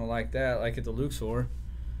 Obviously, I'm going to like that, like at the Luxor.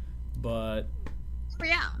 But,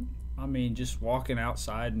 yeah. I mean, just walking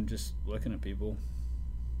outside and just looking at people,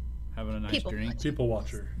 having a nice People drink. People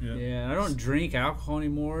watcher. Yeah. Yeah, I don't drink alcohol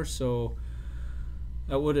anymore, so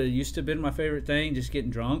that would have used to been my favorite thing, just getting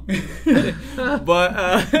drunk.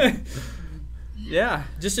 But, yeah,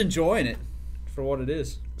 just enjoying it for what it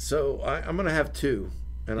is. So I'm gonna have two,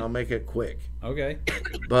 and I'll make it quick. Okay.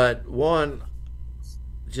 But one,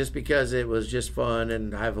 just because it was just fun,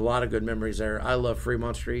 and I have a lot of good memories there. I love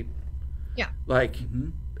Fremont Street. Yeah. Like,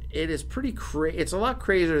 it is pretty it's a lot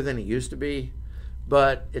crazier than it used to be,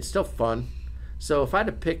 but it's still fun. So if I had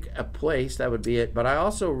to pick a place, that would be it. But I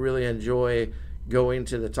also really enjoy going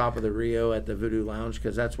to the top of the Rio at the Voodoo Lounge,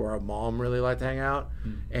 because that's where our mom really liked to hang out.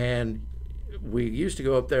 And we used to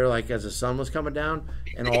go up there like as the sun was coming down,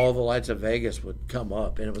 and all the lights of Vegas would come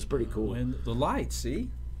up, and it was pretty cool. When the lights, see?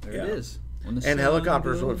 There Yeah. it is. When the And sun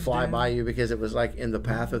helicopters would goes fly down. by you because it was like in the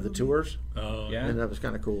path of the tours, Oh, Yeah. and that was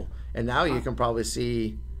kind of cool. And now you can probably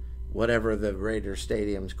see whatever the Raiders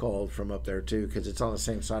Stadium's called from up there too, because it's on the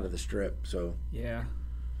same side of the strip. So Yeah.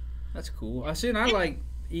 That's cool. I see, and I like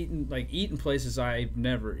eating places I've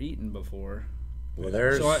never eaten before. well,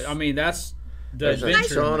 there's So I mean, that's the there's a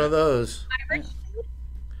adventure. in ton that. of those. Irish food?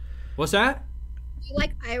 What's that? You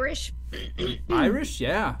like Irish Irish?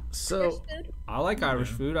 Yeah. So food? I like Irish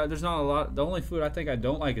food. There's not a lot. The only food I think I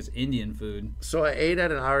don't like is Indian food. so I ate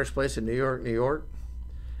at an Irish place in New York,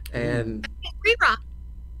 and Rira.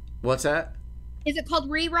 what's that? Is it called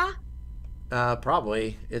Rira?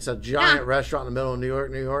 Probably it's a giant restaurant in the middle of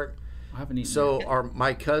New York. I haven't eaten. So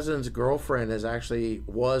my cousin's girlfriend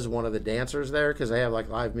was one of the dancers there, because they have like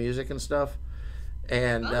live music and stuff,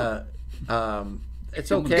 and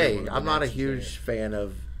it's okay. I'm not a huge fan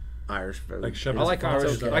of Irish food. Like I shepherd's like pie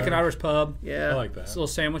Irish. stuff. Like an Irish pub. Yeah, I like that. Little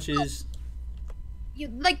sandwiches. You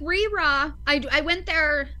like Rira? I went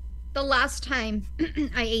there the last time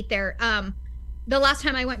I ate there. The last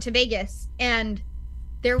time I went to Vegas, and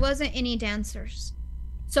there wasn't any dancers.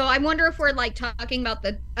 So I wonder if we're like talking about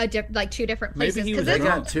like two different Maybe places. he 'Cause was They this-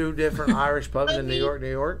 got two different Irish pubs in New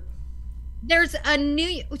York. there's a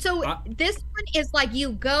new. So I- this one is like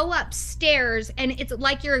you go upstairs, and it's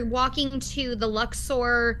like you're walking to the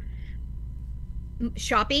Luxor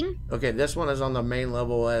shopping. Okay, this one is on the main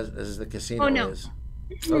level as the casino Oh, no. is.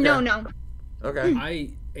 No. Okay. I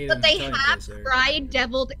ate But an they Italian have place there. fried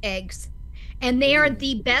deviled eggs. And they are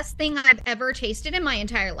the best thing I've ever tasted in my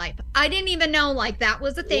entire life. I didn't even know like that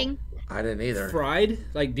was a thing. I didn't either. Fried,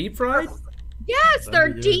 like deep fried. Yes, they're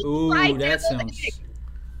That'd be good. deep Ooh, fried that deviled sounds. eggs.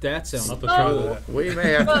 That sounds. I'll have to try Oh. that. We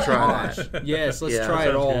may have to try that. Yes, let's Yeah, try it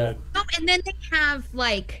sounds all. good. Oh, and then they have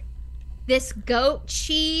like this goat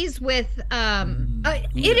cheese with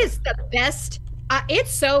it is the best.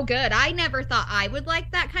 It's so good. I never thought I would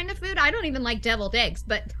like that kind of food. I don't even like deviled eggs,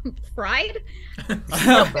 but fried,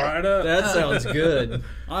 Fried up. That sounds good.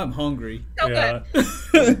 I'm hungry. so Yeah.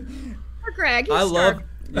 good. For Greg, I love.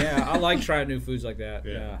 Yeah, I like trying new foods like that.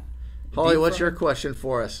 Yeah. Holly, what's your question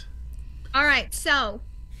for us? All right, so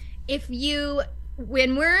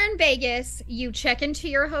when we're in Vegas, you check into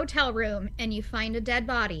your hotel room and you find a dead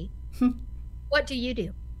body. What do you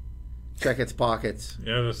do? Check its pockets.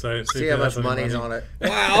 Yeah, just say, See how much money's on it.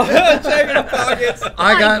 Wow. Checking the pockets.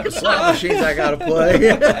 I got slot machines I got to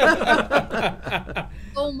play.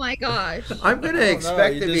 Oh my gosh. I'm going to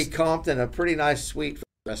expect to be just... comped in a pretty nice suite for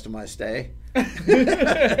the rest of my stay.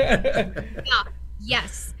 Yeah.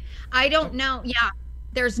 Yes. I don't know. Yeah.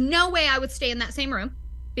 There's no way I would stay in that same room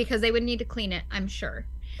because they would need to clean it, I'm sure.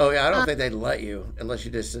 Oh, yeah. I don't think they'd let you unless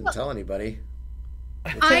you just didn't tell anybody.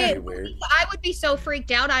 I Weird. would be so freaked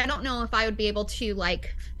out. I don't know if I would be able to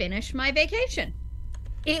like finish my vacation.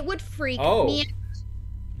 It would freak me out.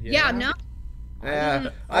 Yeah, no. Yeah,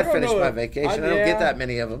 I'd finish my vacation. I don't get that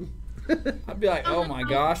many of them. I'd be like, oh my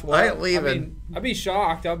gosh. Well, I ain't leaving. I'd be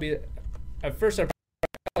shocked. At first I'd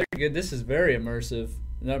probably good. This is very immersive.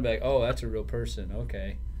 And then I'd be like, oh, that's a real person.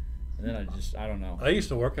 Okay. And then I don't know. I used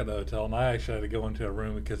to work at a hotel, and I actually had to go into a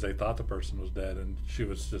room because they thought the person was dead, and she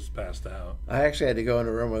was just passed out. I actually had to go in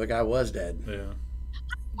a room where the guy was dead. Yeah.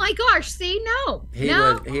 Oh my gosh, see, no. He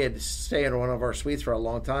had to stay in one of our suites for a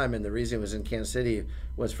long time, and the reason he was in Kansas City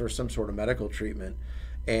was for some sort of medical treatment.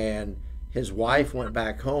 And his wife went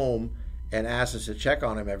back home and asked us to check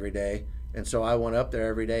on him every day. And so I went up there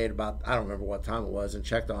every day at about, I don't remember what time it was, and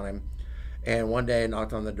checked on him. And one day I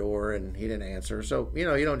knocked on the door and he didn't answer. So, you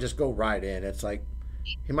don't just go right in. It's like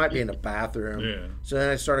he might be in the bathroom. Yeah. So then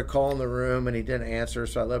I started calling the room and he didn't answer.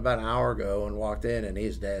 So I left about an hour ago and walked in and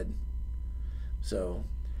he's dead. So,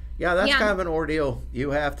 yeah, that's kind of an ordeal. You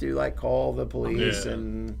have to like call the police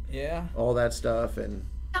and all that stuff. And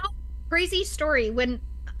crazy story. When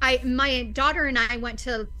my daughter and I went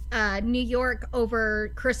to New York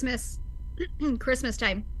over Christmas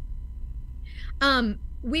time.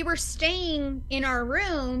 We were staying in our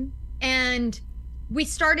room and we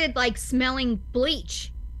started like smelling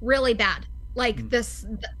bleach really bad. Like this,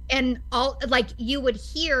 and all like you would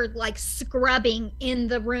hear like scrubbing in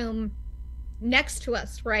the room next to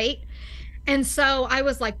us, right? And so I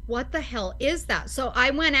was like, what the hell is that? So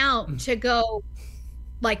I went out to go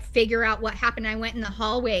like figure out what happened. I went in the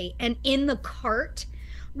hallway and in the cart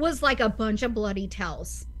was like a bunch of bloody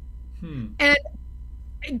towels. And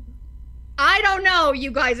I don't know, you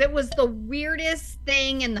guys. It was the weirdest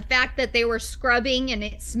thing, and the fact that they were scrubbing and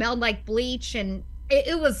it smelled like bleach, and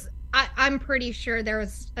it was. I'm pretty sure there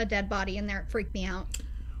was a dead body in there. It freaked me out.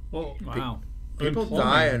 Well, wow. People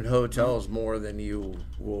die in hotels more than you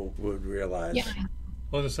would realize. Yeah.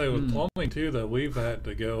 Well, to say with plumbing too, that we've had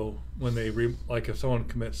to go when they like if someone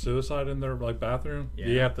commits suicide in their like bathroom,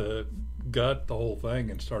 you have to gut the whole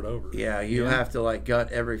thing and start over. Yeah, you have to like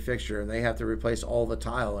gut every fixture, and they have to replace all the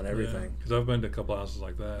tile and everything. Because I've been to a couple houses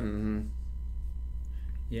like that. Mm-hmm.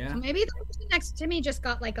 Yeah. Maybe the person next to me just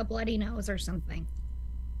got like a bloody nose or something.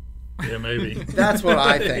 Yeah, maybe. That's what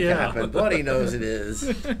I think happened. Bloody nose it is.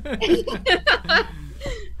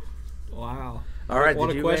 Wow. All right, what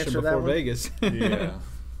did a you question answer that before one? Vegas. Yeah.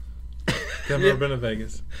 I've never been to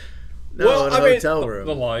Vegas. No, in a hotel room.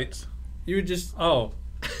 The lights. You would just. Oh.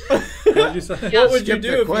 What did you say? What would you Skip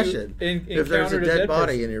do the if question. you If there's a encountered dead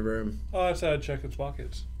body person? in your room. Oh, I said I'd check its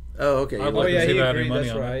pockets. Oh, okay. I'd Oh like to yeah, see he if I had any agreed. money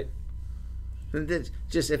That's on it. right.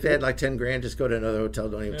 Just if they had like 10 grand, just go to another hotel.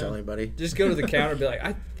 Don't even tell anybody. Just go to the counter and be like,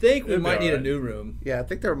 I think we It'd be might need a alright. new room. Yeah, I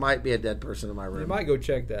think there might be a dead person in my You room. might go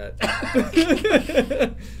check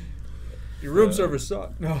that. Your room service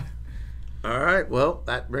sucked. No. All right. Well,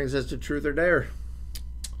 that brings us to Truth or Dare.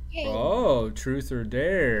 Oh, Truth or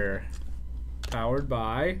Dare. Powered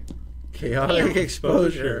by. Chaotic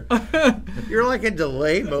exposure. You're like in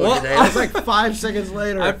delay mode today. It's like 5 seconds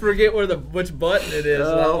later. I forget which button it is.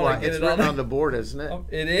 and I Oh, wanna my, get it's it written on the board, isn't it?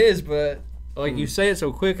 It is, but like you say it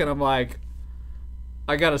so quick, and I'm like,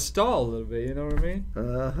 I gotta stall a little bit. You know what I mean?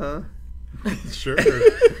 Uh-huh. Sure.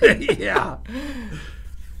 Yeah.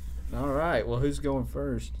 All right. Well, who's going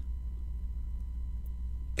first?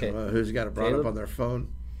 Okay. Who's got it brought Caleb? up on their phone?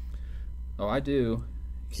 Oh, I do.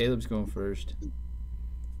 Caleb's going first.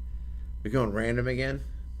 We going random again?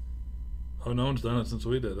 Oh, no one's done it since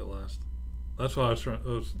we did it last. That's why it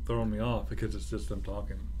was throwing me off, because it's just them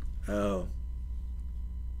talking. Oh.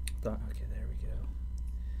 Okay, there we go.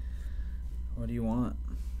 What do you want?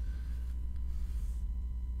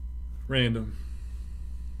 Random.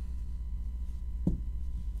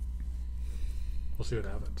 We'll see what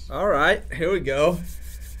happens. All right, here we go.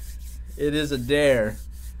 It is a dare.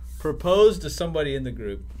 Propose to somebody in the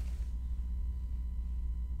group.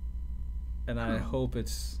 And I hope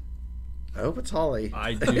it's... I hope it's Holly.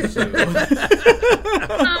 I do too.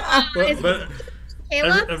 But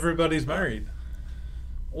Caleb? Everybody's married.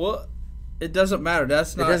 Well, it doesn't matter.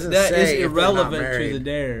 That doesn't is say if they're not irrelevant to married. the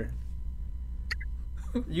dare.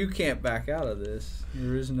 You can't back out of this.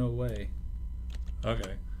 There is no way.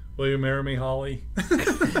 Okay. Will you marry me, Holly?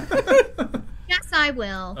 Yes, I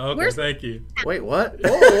will. Okay, thank you. Wait, what?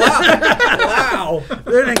 Oh wow! Wow!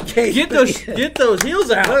 They're engaged. Get those heels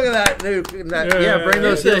out. Look at that new. Bring those Yeah,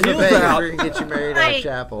 heels to heels Vegas. out. We're gonna get you married at a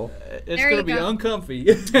chapel. It's There gonna you be go. uncomfy.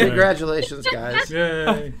 Congratulations, guys.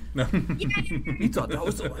 Yay. No. You thought that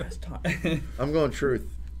was the last time. I'm going truth.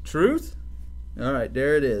 Truth? All right,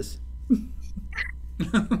 there it is.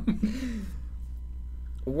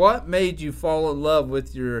 What made you fall in love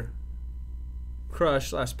with your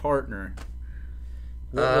crush / partner?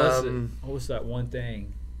 What was it? What was that one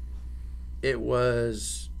thing? It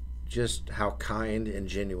was just how kind and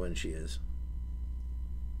genuine she is.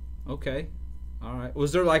 Okay. All right.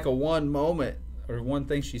 Was there like a one moment or one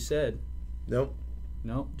thing she said? Nope.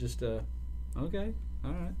 No, just okay.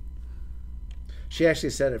 All right. She actually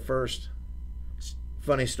said it first.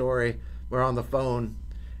 Funny story. We're on the phone,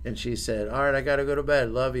 and she said, "All right, I got to go to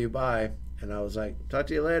bed. Love you. Bye." And I was like, "Talk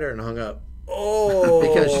to you later," and hung up. Oh.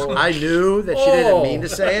 Because I knew that she didn't mean to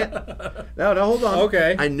say it. No, hold on.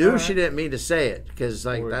 Okay. I knew All she right. didn't mean to say it because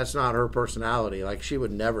that's not her personality. Like she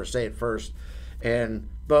would never say it first.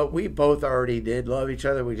 But we both already did love each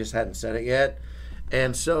other. We just hadn't said it yet.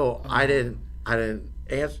 And so I didn't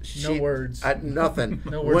answer. No words. Nothing.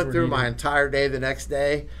 No words Went were through needed. my entire day the next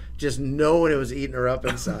day, just knowing it was eating her up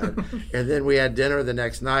inside. And then we had dinner the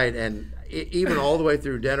next night, and even all the way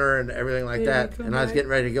through dinner and everything like that. And I was getting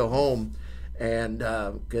ready to go home. And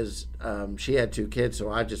because she had 2 kids,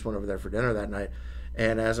 so I just went over there for dinner that night.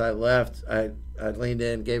 And as I left, I leaned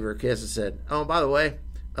in, gave her a kiss, and said, "Oh, by the way,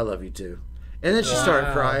 I love you too." And then she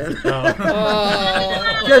started crying because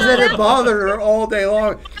it had bothered her all day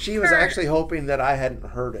long. She was actually hoping that I hadn't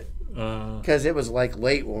heard it because it was like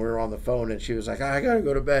late when we were on the phone, and she was like, "I gotta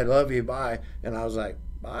go to bed. Love you. Bye." And I was like,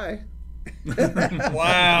 "Bye."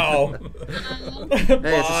 Wow. Hey,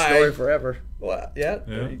 it's a story forever. Well, yeah,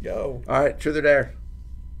 there you go. All right, truth or dare?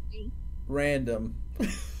 Random.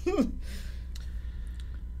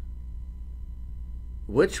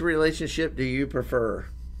 Which relationship do you prefer?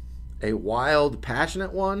 A wild,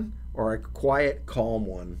 passionate one or a quiet, calm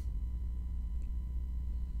one?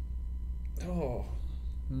 Oh.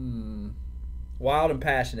 Wild and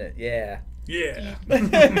passionate, yeah. Yeah.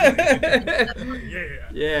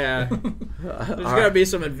 Yeah. There's got to be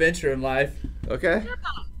some adventure in life. Okay.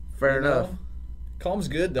 Fair enough. Calm's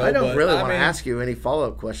good, though. I don't but, really want to mean, ask you any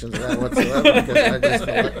follow-up questions of that whatsoever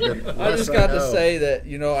because I just got to say that,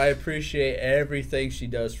 I appreciate everything she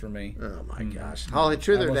does for me. Oh, my gosh. Holly,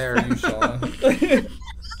 truth or Almost dare? for you, Sean.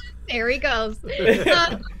 There he goes.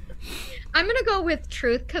 I'm gonna go with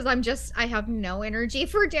truth because I have no energy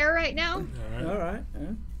for dare right now. All right.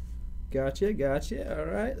 Gotcha. All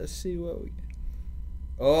right. Let's see what we.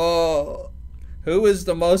 Oh, who is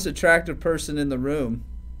the most attractive person in the room?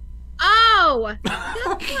 Oh, that's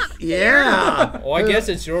not fair. Yeah. Well, I guess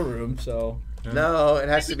it's your room, so. No, it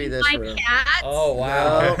has to be this My room. cat. Oh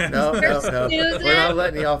wow. No. Susan. We're not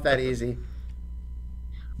letting you off that easy.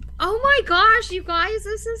 Oh my gosh, you guys,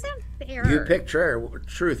 this isn't fair. You picked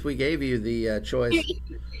truth. We gave you the choice.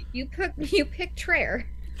 You picked Traer.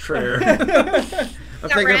 True. I'm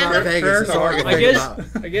thinking about random? Vegas. It's all I can think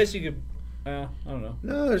about. I guess you could. I don't know.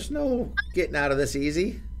 No, there's no getting out of this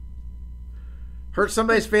easy. Hurt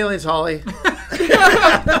somebody's feelings, Holly.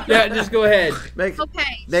 Yeah, just go ahead. Make two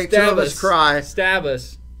Stab of us cry. Stab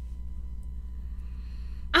us.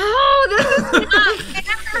 Oh, this is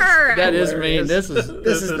not fair. That is mean. This is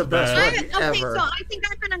the best bad. one Okay, ever. so I think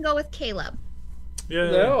I'm gonna go with Caleb. Yeah.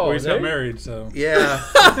 No, we just there- got married, so. Yeah.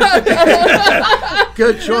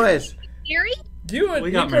 Good choice. Married?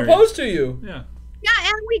 you got married. proposed to you. Yeah. Yeah,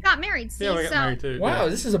 and we got married. See, Yeah, we got so married too. Wow,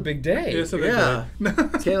 this is a big day. Yeah, it's a big Yeah.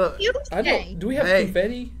 day. Caleb. huge I day. don't. Do we have Hey.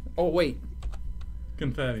 confetti? Oh wait.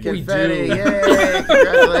 Confetti. Confetti. do. Yay.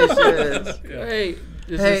 Congratulations. Hey.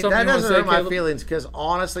 Is there Hey, something that you wanna doesn't say, hurt my Caleb? feelings because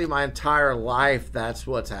honestly, my entire life, that's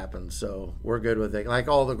what's happened. So we're good with it. Like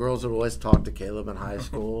all the girls would always talk to Caleb in high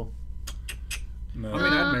school. No. I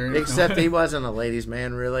mean, I'd marry him. Except he wasn't a ladies'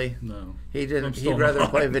 man, really. No. He didn't. I'm He'd still rather not.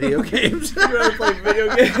 play video games. I'd rather play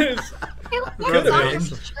video games. Caleb, Could've what's on been. your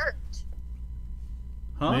shirt?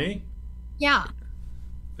 Huh? Me? Yeah.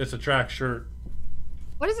 It's a track shirt.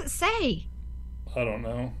 What does it say? I don't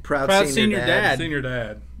know. Proud senior senior dad. dad. Senior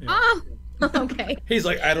dad. Yeah. Oh, okay. He's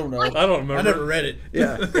like, I don't know. I don't remember. I never read it.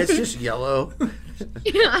 Yeah, it's just yellow.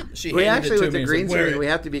 Yeah. She We handed actually, it to with me the and green said, "Wear screen, it." we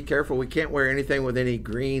have to be careful. We can't wear anything with any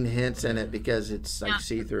green hints in it because it's like Yeah.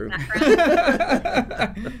 see-through.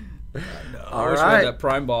 I wish we had that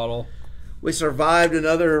Prime bottle. We survived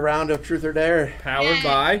another round of Truth or Dare. Powered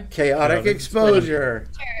by Chaotic Exposure.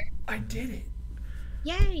 I did it.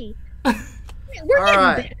 Yay. We're All getting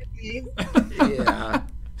right. better. Yeah.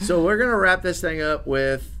 So we're gonna wrap this thing up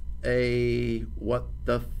with a what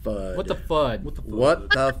the fud. What the fud? What the fuck? What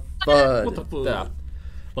the fud. What the fuck?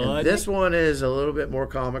 The And this one is a little bit more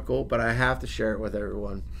comical, but I have to share it with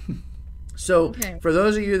everyone. So, for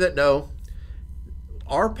those of you that know,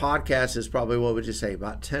 our podcast is probably, what would you say,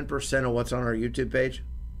 about 10% of what's on our YouTube page?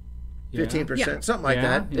 15%, something like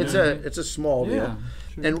that. It's a small deal.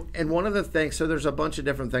 Sure. And one of the things, so there's a bunch of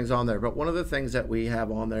different things on there, but one of the things that we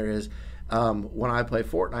have on there is when I play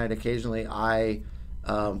Fortnite, occasionally I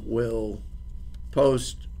will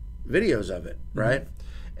post videos of it, right?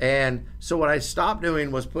 And so what I stopped doing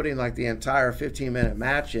was putting like the entire 15-minute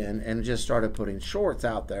match in and just started putting shorts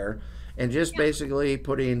out there and just basically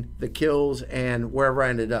putting the kills and wherever I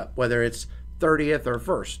ended up, whether it's 30th or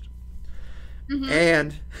 1st.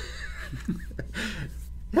 And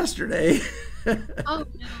yesterday,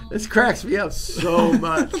 this cracks me up so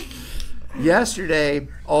much. Yesterday,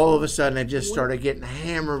 all of a sudden, I just started getting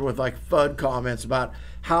hammered with like FUD comments about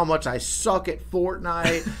how much I suck at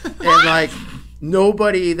Fortnite and like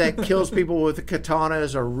nobody that kills people with a katana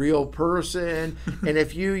is a real person, and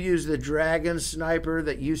if you use the dragon sniper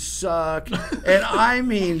that you suck. And I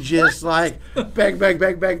mean just like bang, bang,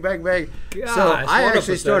 bang, bang, bang, bang. Gosh, so I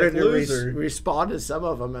actually started to loser. respond to some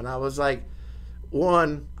of them, and I was like,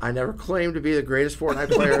 one, I never claimed to be the greatest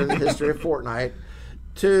Fortnite player in the history of Fortnite.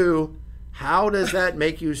 Two, how does that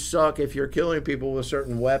make you suck if you're killing people with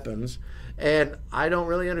certain weapons? And I don't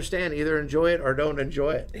really understand. Either enjoy it or don't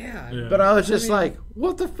enjoy it. Yeah. But I was just like,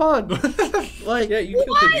 what the fun? Like, you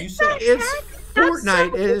kill people, you suck. it's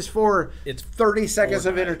Fortnite. It is for 30 seconds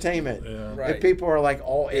of entertainment. Yeah. Right. And people are like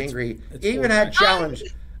all angry. it's Even Fortnite. had challenge.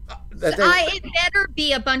 It better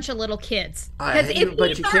be a bunch of little kids. But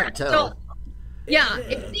you can't tell.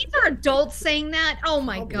 If these are adults saying that, oh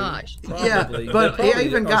my gosh. Probably. Yeah, but Probably I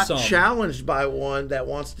even are got some. challenged by one that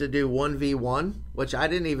wants to do 1v1, which I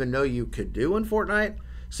didn't even know you could do in Fortnite.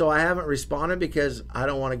 So I haven't responded because I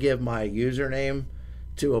don't want to give my username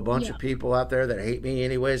to a bunch of people out there that hate me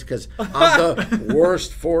anyways, because I'm the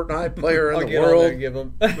worst Fortnite player in the world. Give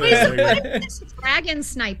them. Wait, so what is this dragon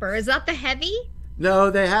sniper? Is that the heavy?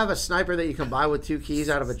 No, they have a sniper that you can buy with 2 keys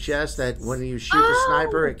out of a chest that when you shoot the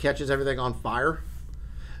sniper, it catches everything on fire.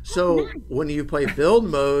 So when you play build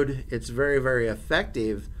mode, it's very, very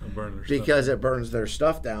effective because it burns their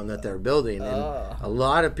stuff down that they're building. And a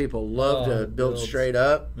lot of people love to build straight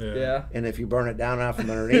up. Yeah. And if you burn it down out from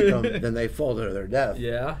underneath them, then they fall to their death.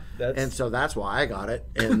 Yeah. And so that's why I got it.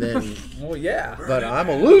 And then, Well, yeah. but I'm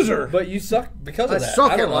a loser. But you suck because of I that. suck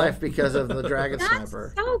I at don't know. life because of the dragon That's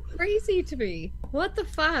sniper. so crazy to me. What the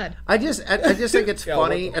fud? I just think it's Yeah,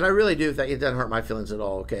 funny, what the- and I really do think it doesn't hurt my feelings at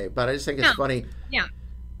all. Okay, but I just think it's funny. Yeah.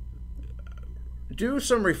 Do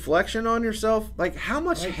some reflection on yourself. Like, how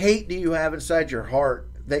much hate do you have inside your heart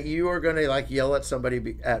that you are going to like yell at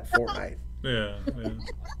somebody at Fortnite? Yeah.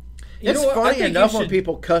 It's know what? I funny think enough you when should-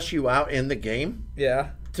 people cuss you out in the game.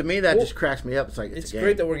 Yeah. To me, that just cracks me up. It's like It's a game.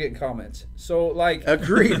 great that we're getting comments. So, like,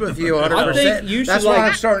 Agreed with you 100%. I think you should, That's why like-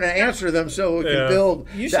 I'm starting to answer them so we can build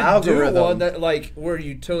you the should algorithm. do one that, like, where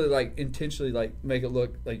you totally, like, intentionally, like, make it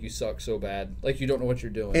look like you suck so bad. Like, you don't know what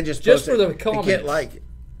you're doing. and just for post the it and comments. get like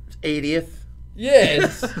 80th.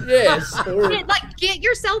 Yes. Yes. Or, Get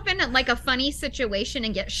yourself in like a funny situation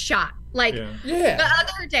and get shot. Like the yeah.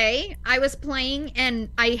 other day, I was playing and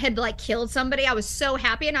I had like killed somebody. I was so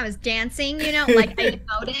happy and I was dancing, like I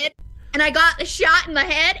emoted. And I got a shot in the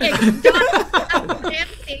head and I was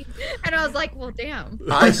dancing. And I was like, well, damn.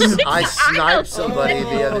 I sniped somebody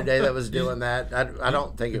the other day that was doing that. I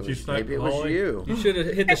don't think it Did you was. snipe Maybe it was Holly? you. You should have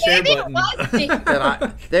hit the share Maybe button. it was me.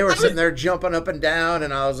 And they were sitting there jumping up and down,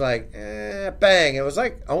 and I was like, bang. It was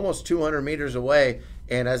like almost 200 meters away,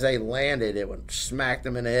 and as they landed, it went smacked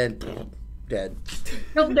them in the head, dead.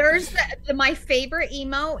 No, there's my favorite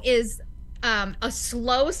emo is a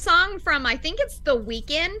slow song from I think it's The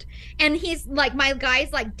Weeknd, and he's like my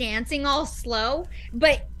guy's like dancing all slow,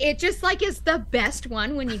 but it just like is the best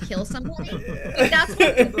one when you kill somebody. Like, that's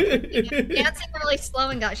what dancing really slow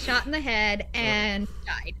and got shot in the head and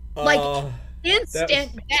died. Like instant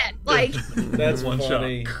dead. Like That's One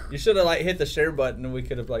funny. You should have like hit the share button and we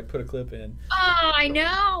could have like put a clip in. oh, I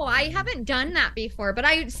know. I haven't done that before, but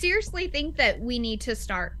I seriously think that we need to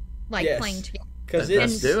start like Yes. playing together. Because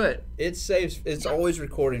Let's do it. It saves. It's always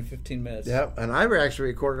recording 15 minutes. Yep, and I actually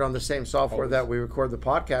recorded on the same software that we record the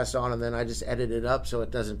podcast on, and then I just edit it up so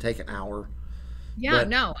it doesn't take an hour. Yeah, But-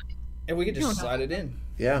 no. And we can just slide it in.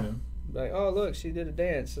 Yeah. Like, oh look, she did a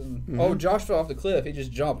dance, and oh, Josh fell off the cliff. He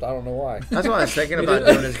just jumped. I don't know why. That's what I was thinking about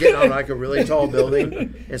doing, is getting on like a really tall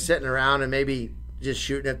building and sitting around and maybe just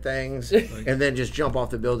shooting at things, and then just jump off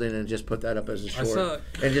the building and just put that up as a short,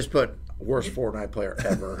 and just put worst Fortnite player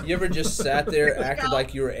ever. You ever just sat there, acted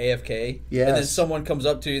like you were AFK, Yes. and then someone comes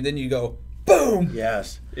up to you, and then you go, boom.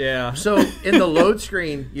 Yes. Yeah. So in the load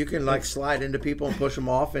screen, you can like slide into people and push them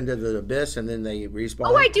off into the abyss, and then they respawn.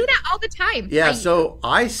 Oh, I do that all the time. Yeah, so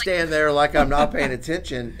I stand there like I'm not paying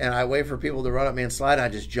attention, and I wait for people to run at me and slide. And I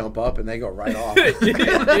just jump up, and they go right off.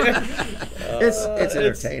 It's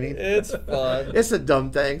entertaining. It's fun. It's the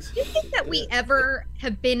dumb things. Do you think that we ever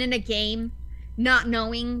have been in a game not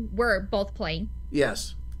knowing we're both playing?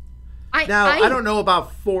 Yes. I don't know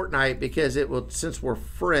about Fortnite because it will, since we're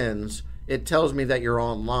friends, it tells me that you're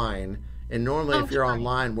online, and normally if you're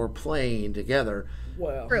online, we're playing together.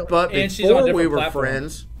 Wow. True. But And she's on before we different were platforms.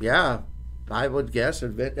 friends, yeah, I would guess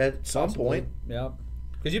at some point. Yeah.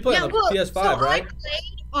 Because you play on the PS5, right?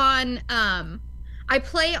 I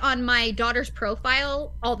play on my daughter's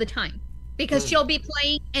profile all the time because she'll be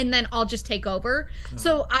playing and then I'll just take over.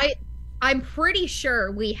 So I'm pretty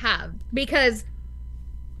sure we have, because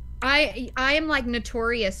I am like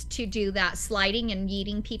notorious to do that, sliding and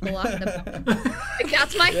yeeting people off the mountain. Like,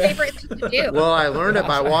 that's my favorite thing to do. Well, I learned it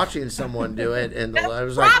by watching someone do it, and I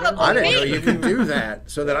was like, I didn't know you could do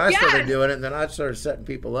that. So then I started doing it, and then I started setting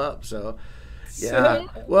people up. So, yeah.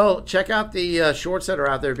 Well, check out the shorts that are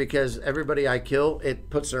out there, because everybody I kill,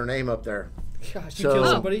 it puts their name up there. Gosh, you kill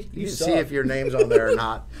somebody? You can see if your name's on there or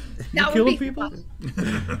not. That would be people?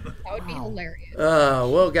 That would be hilarious.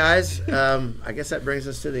 Well, guys, I guess that brings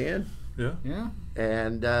us to the end. Yeah. Yeah.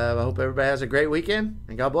 And I hope everybody has a great weekend,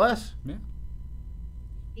 and God bless. Yeah.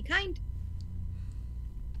 Be kind.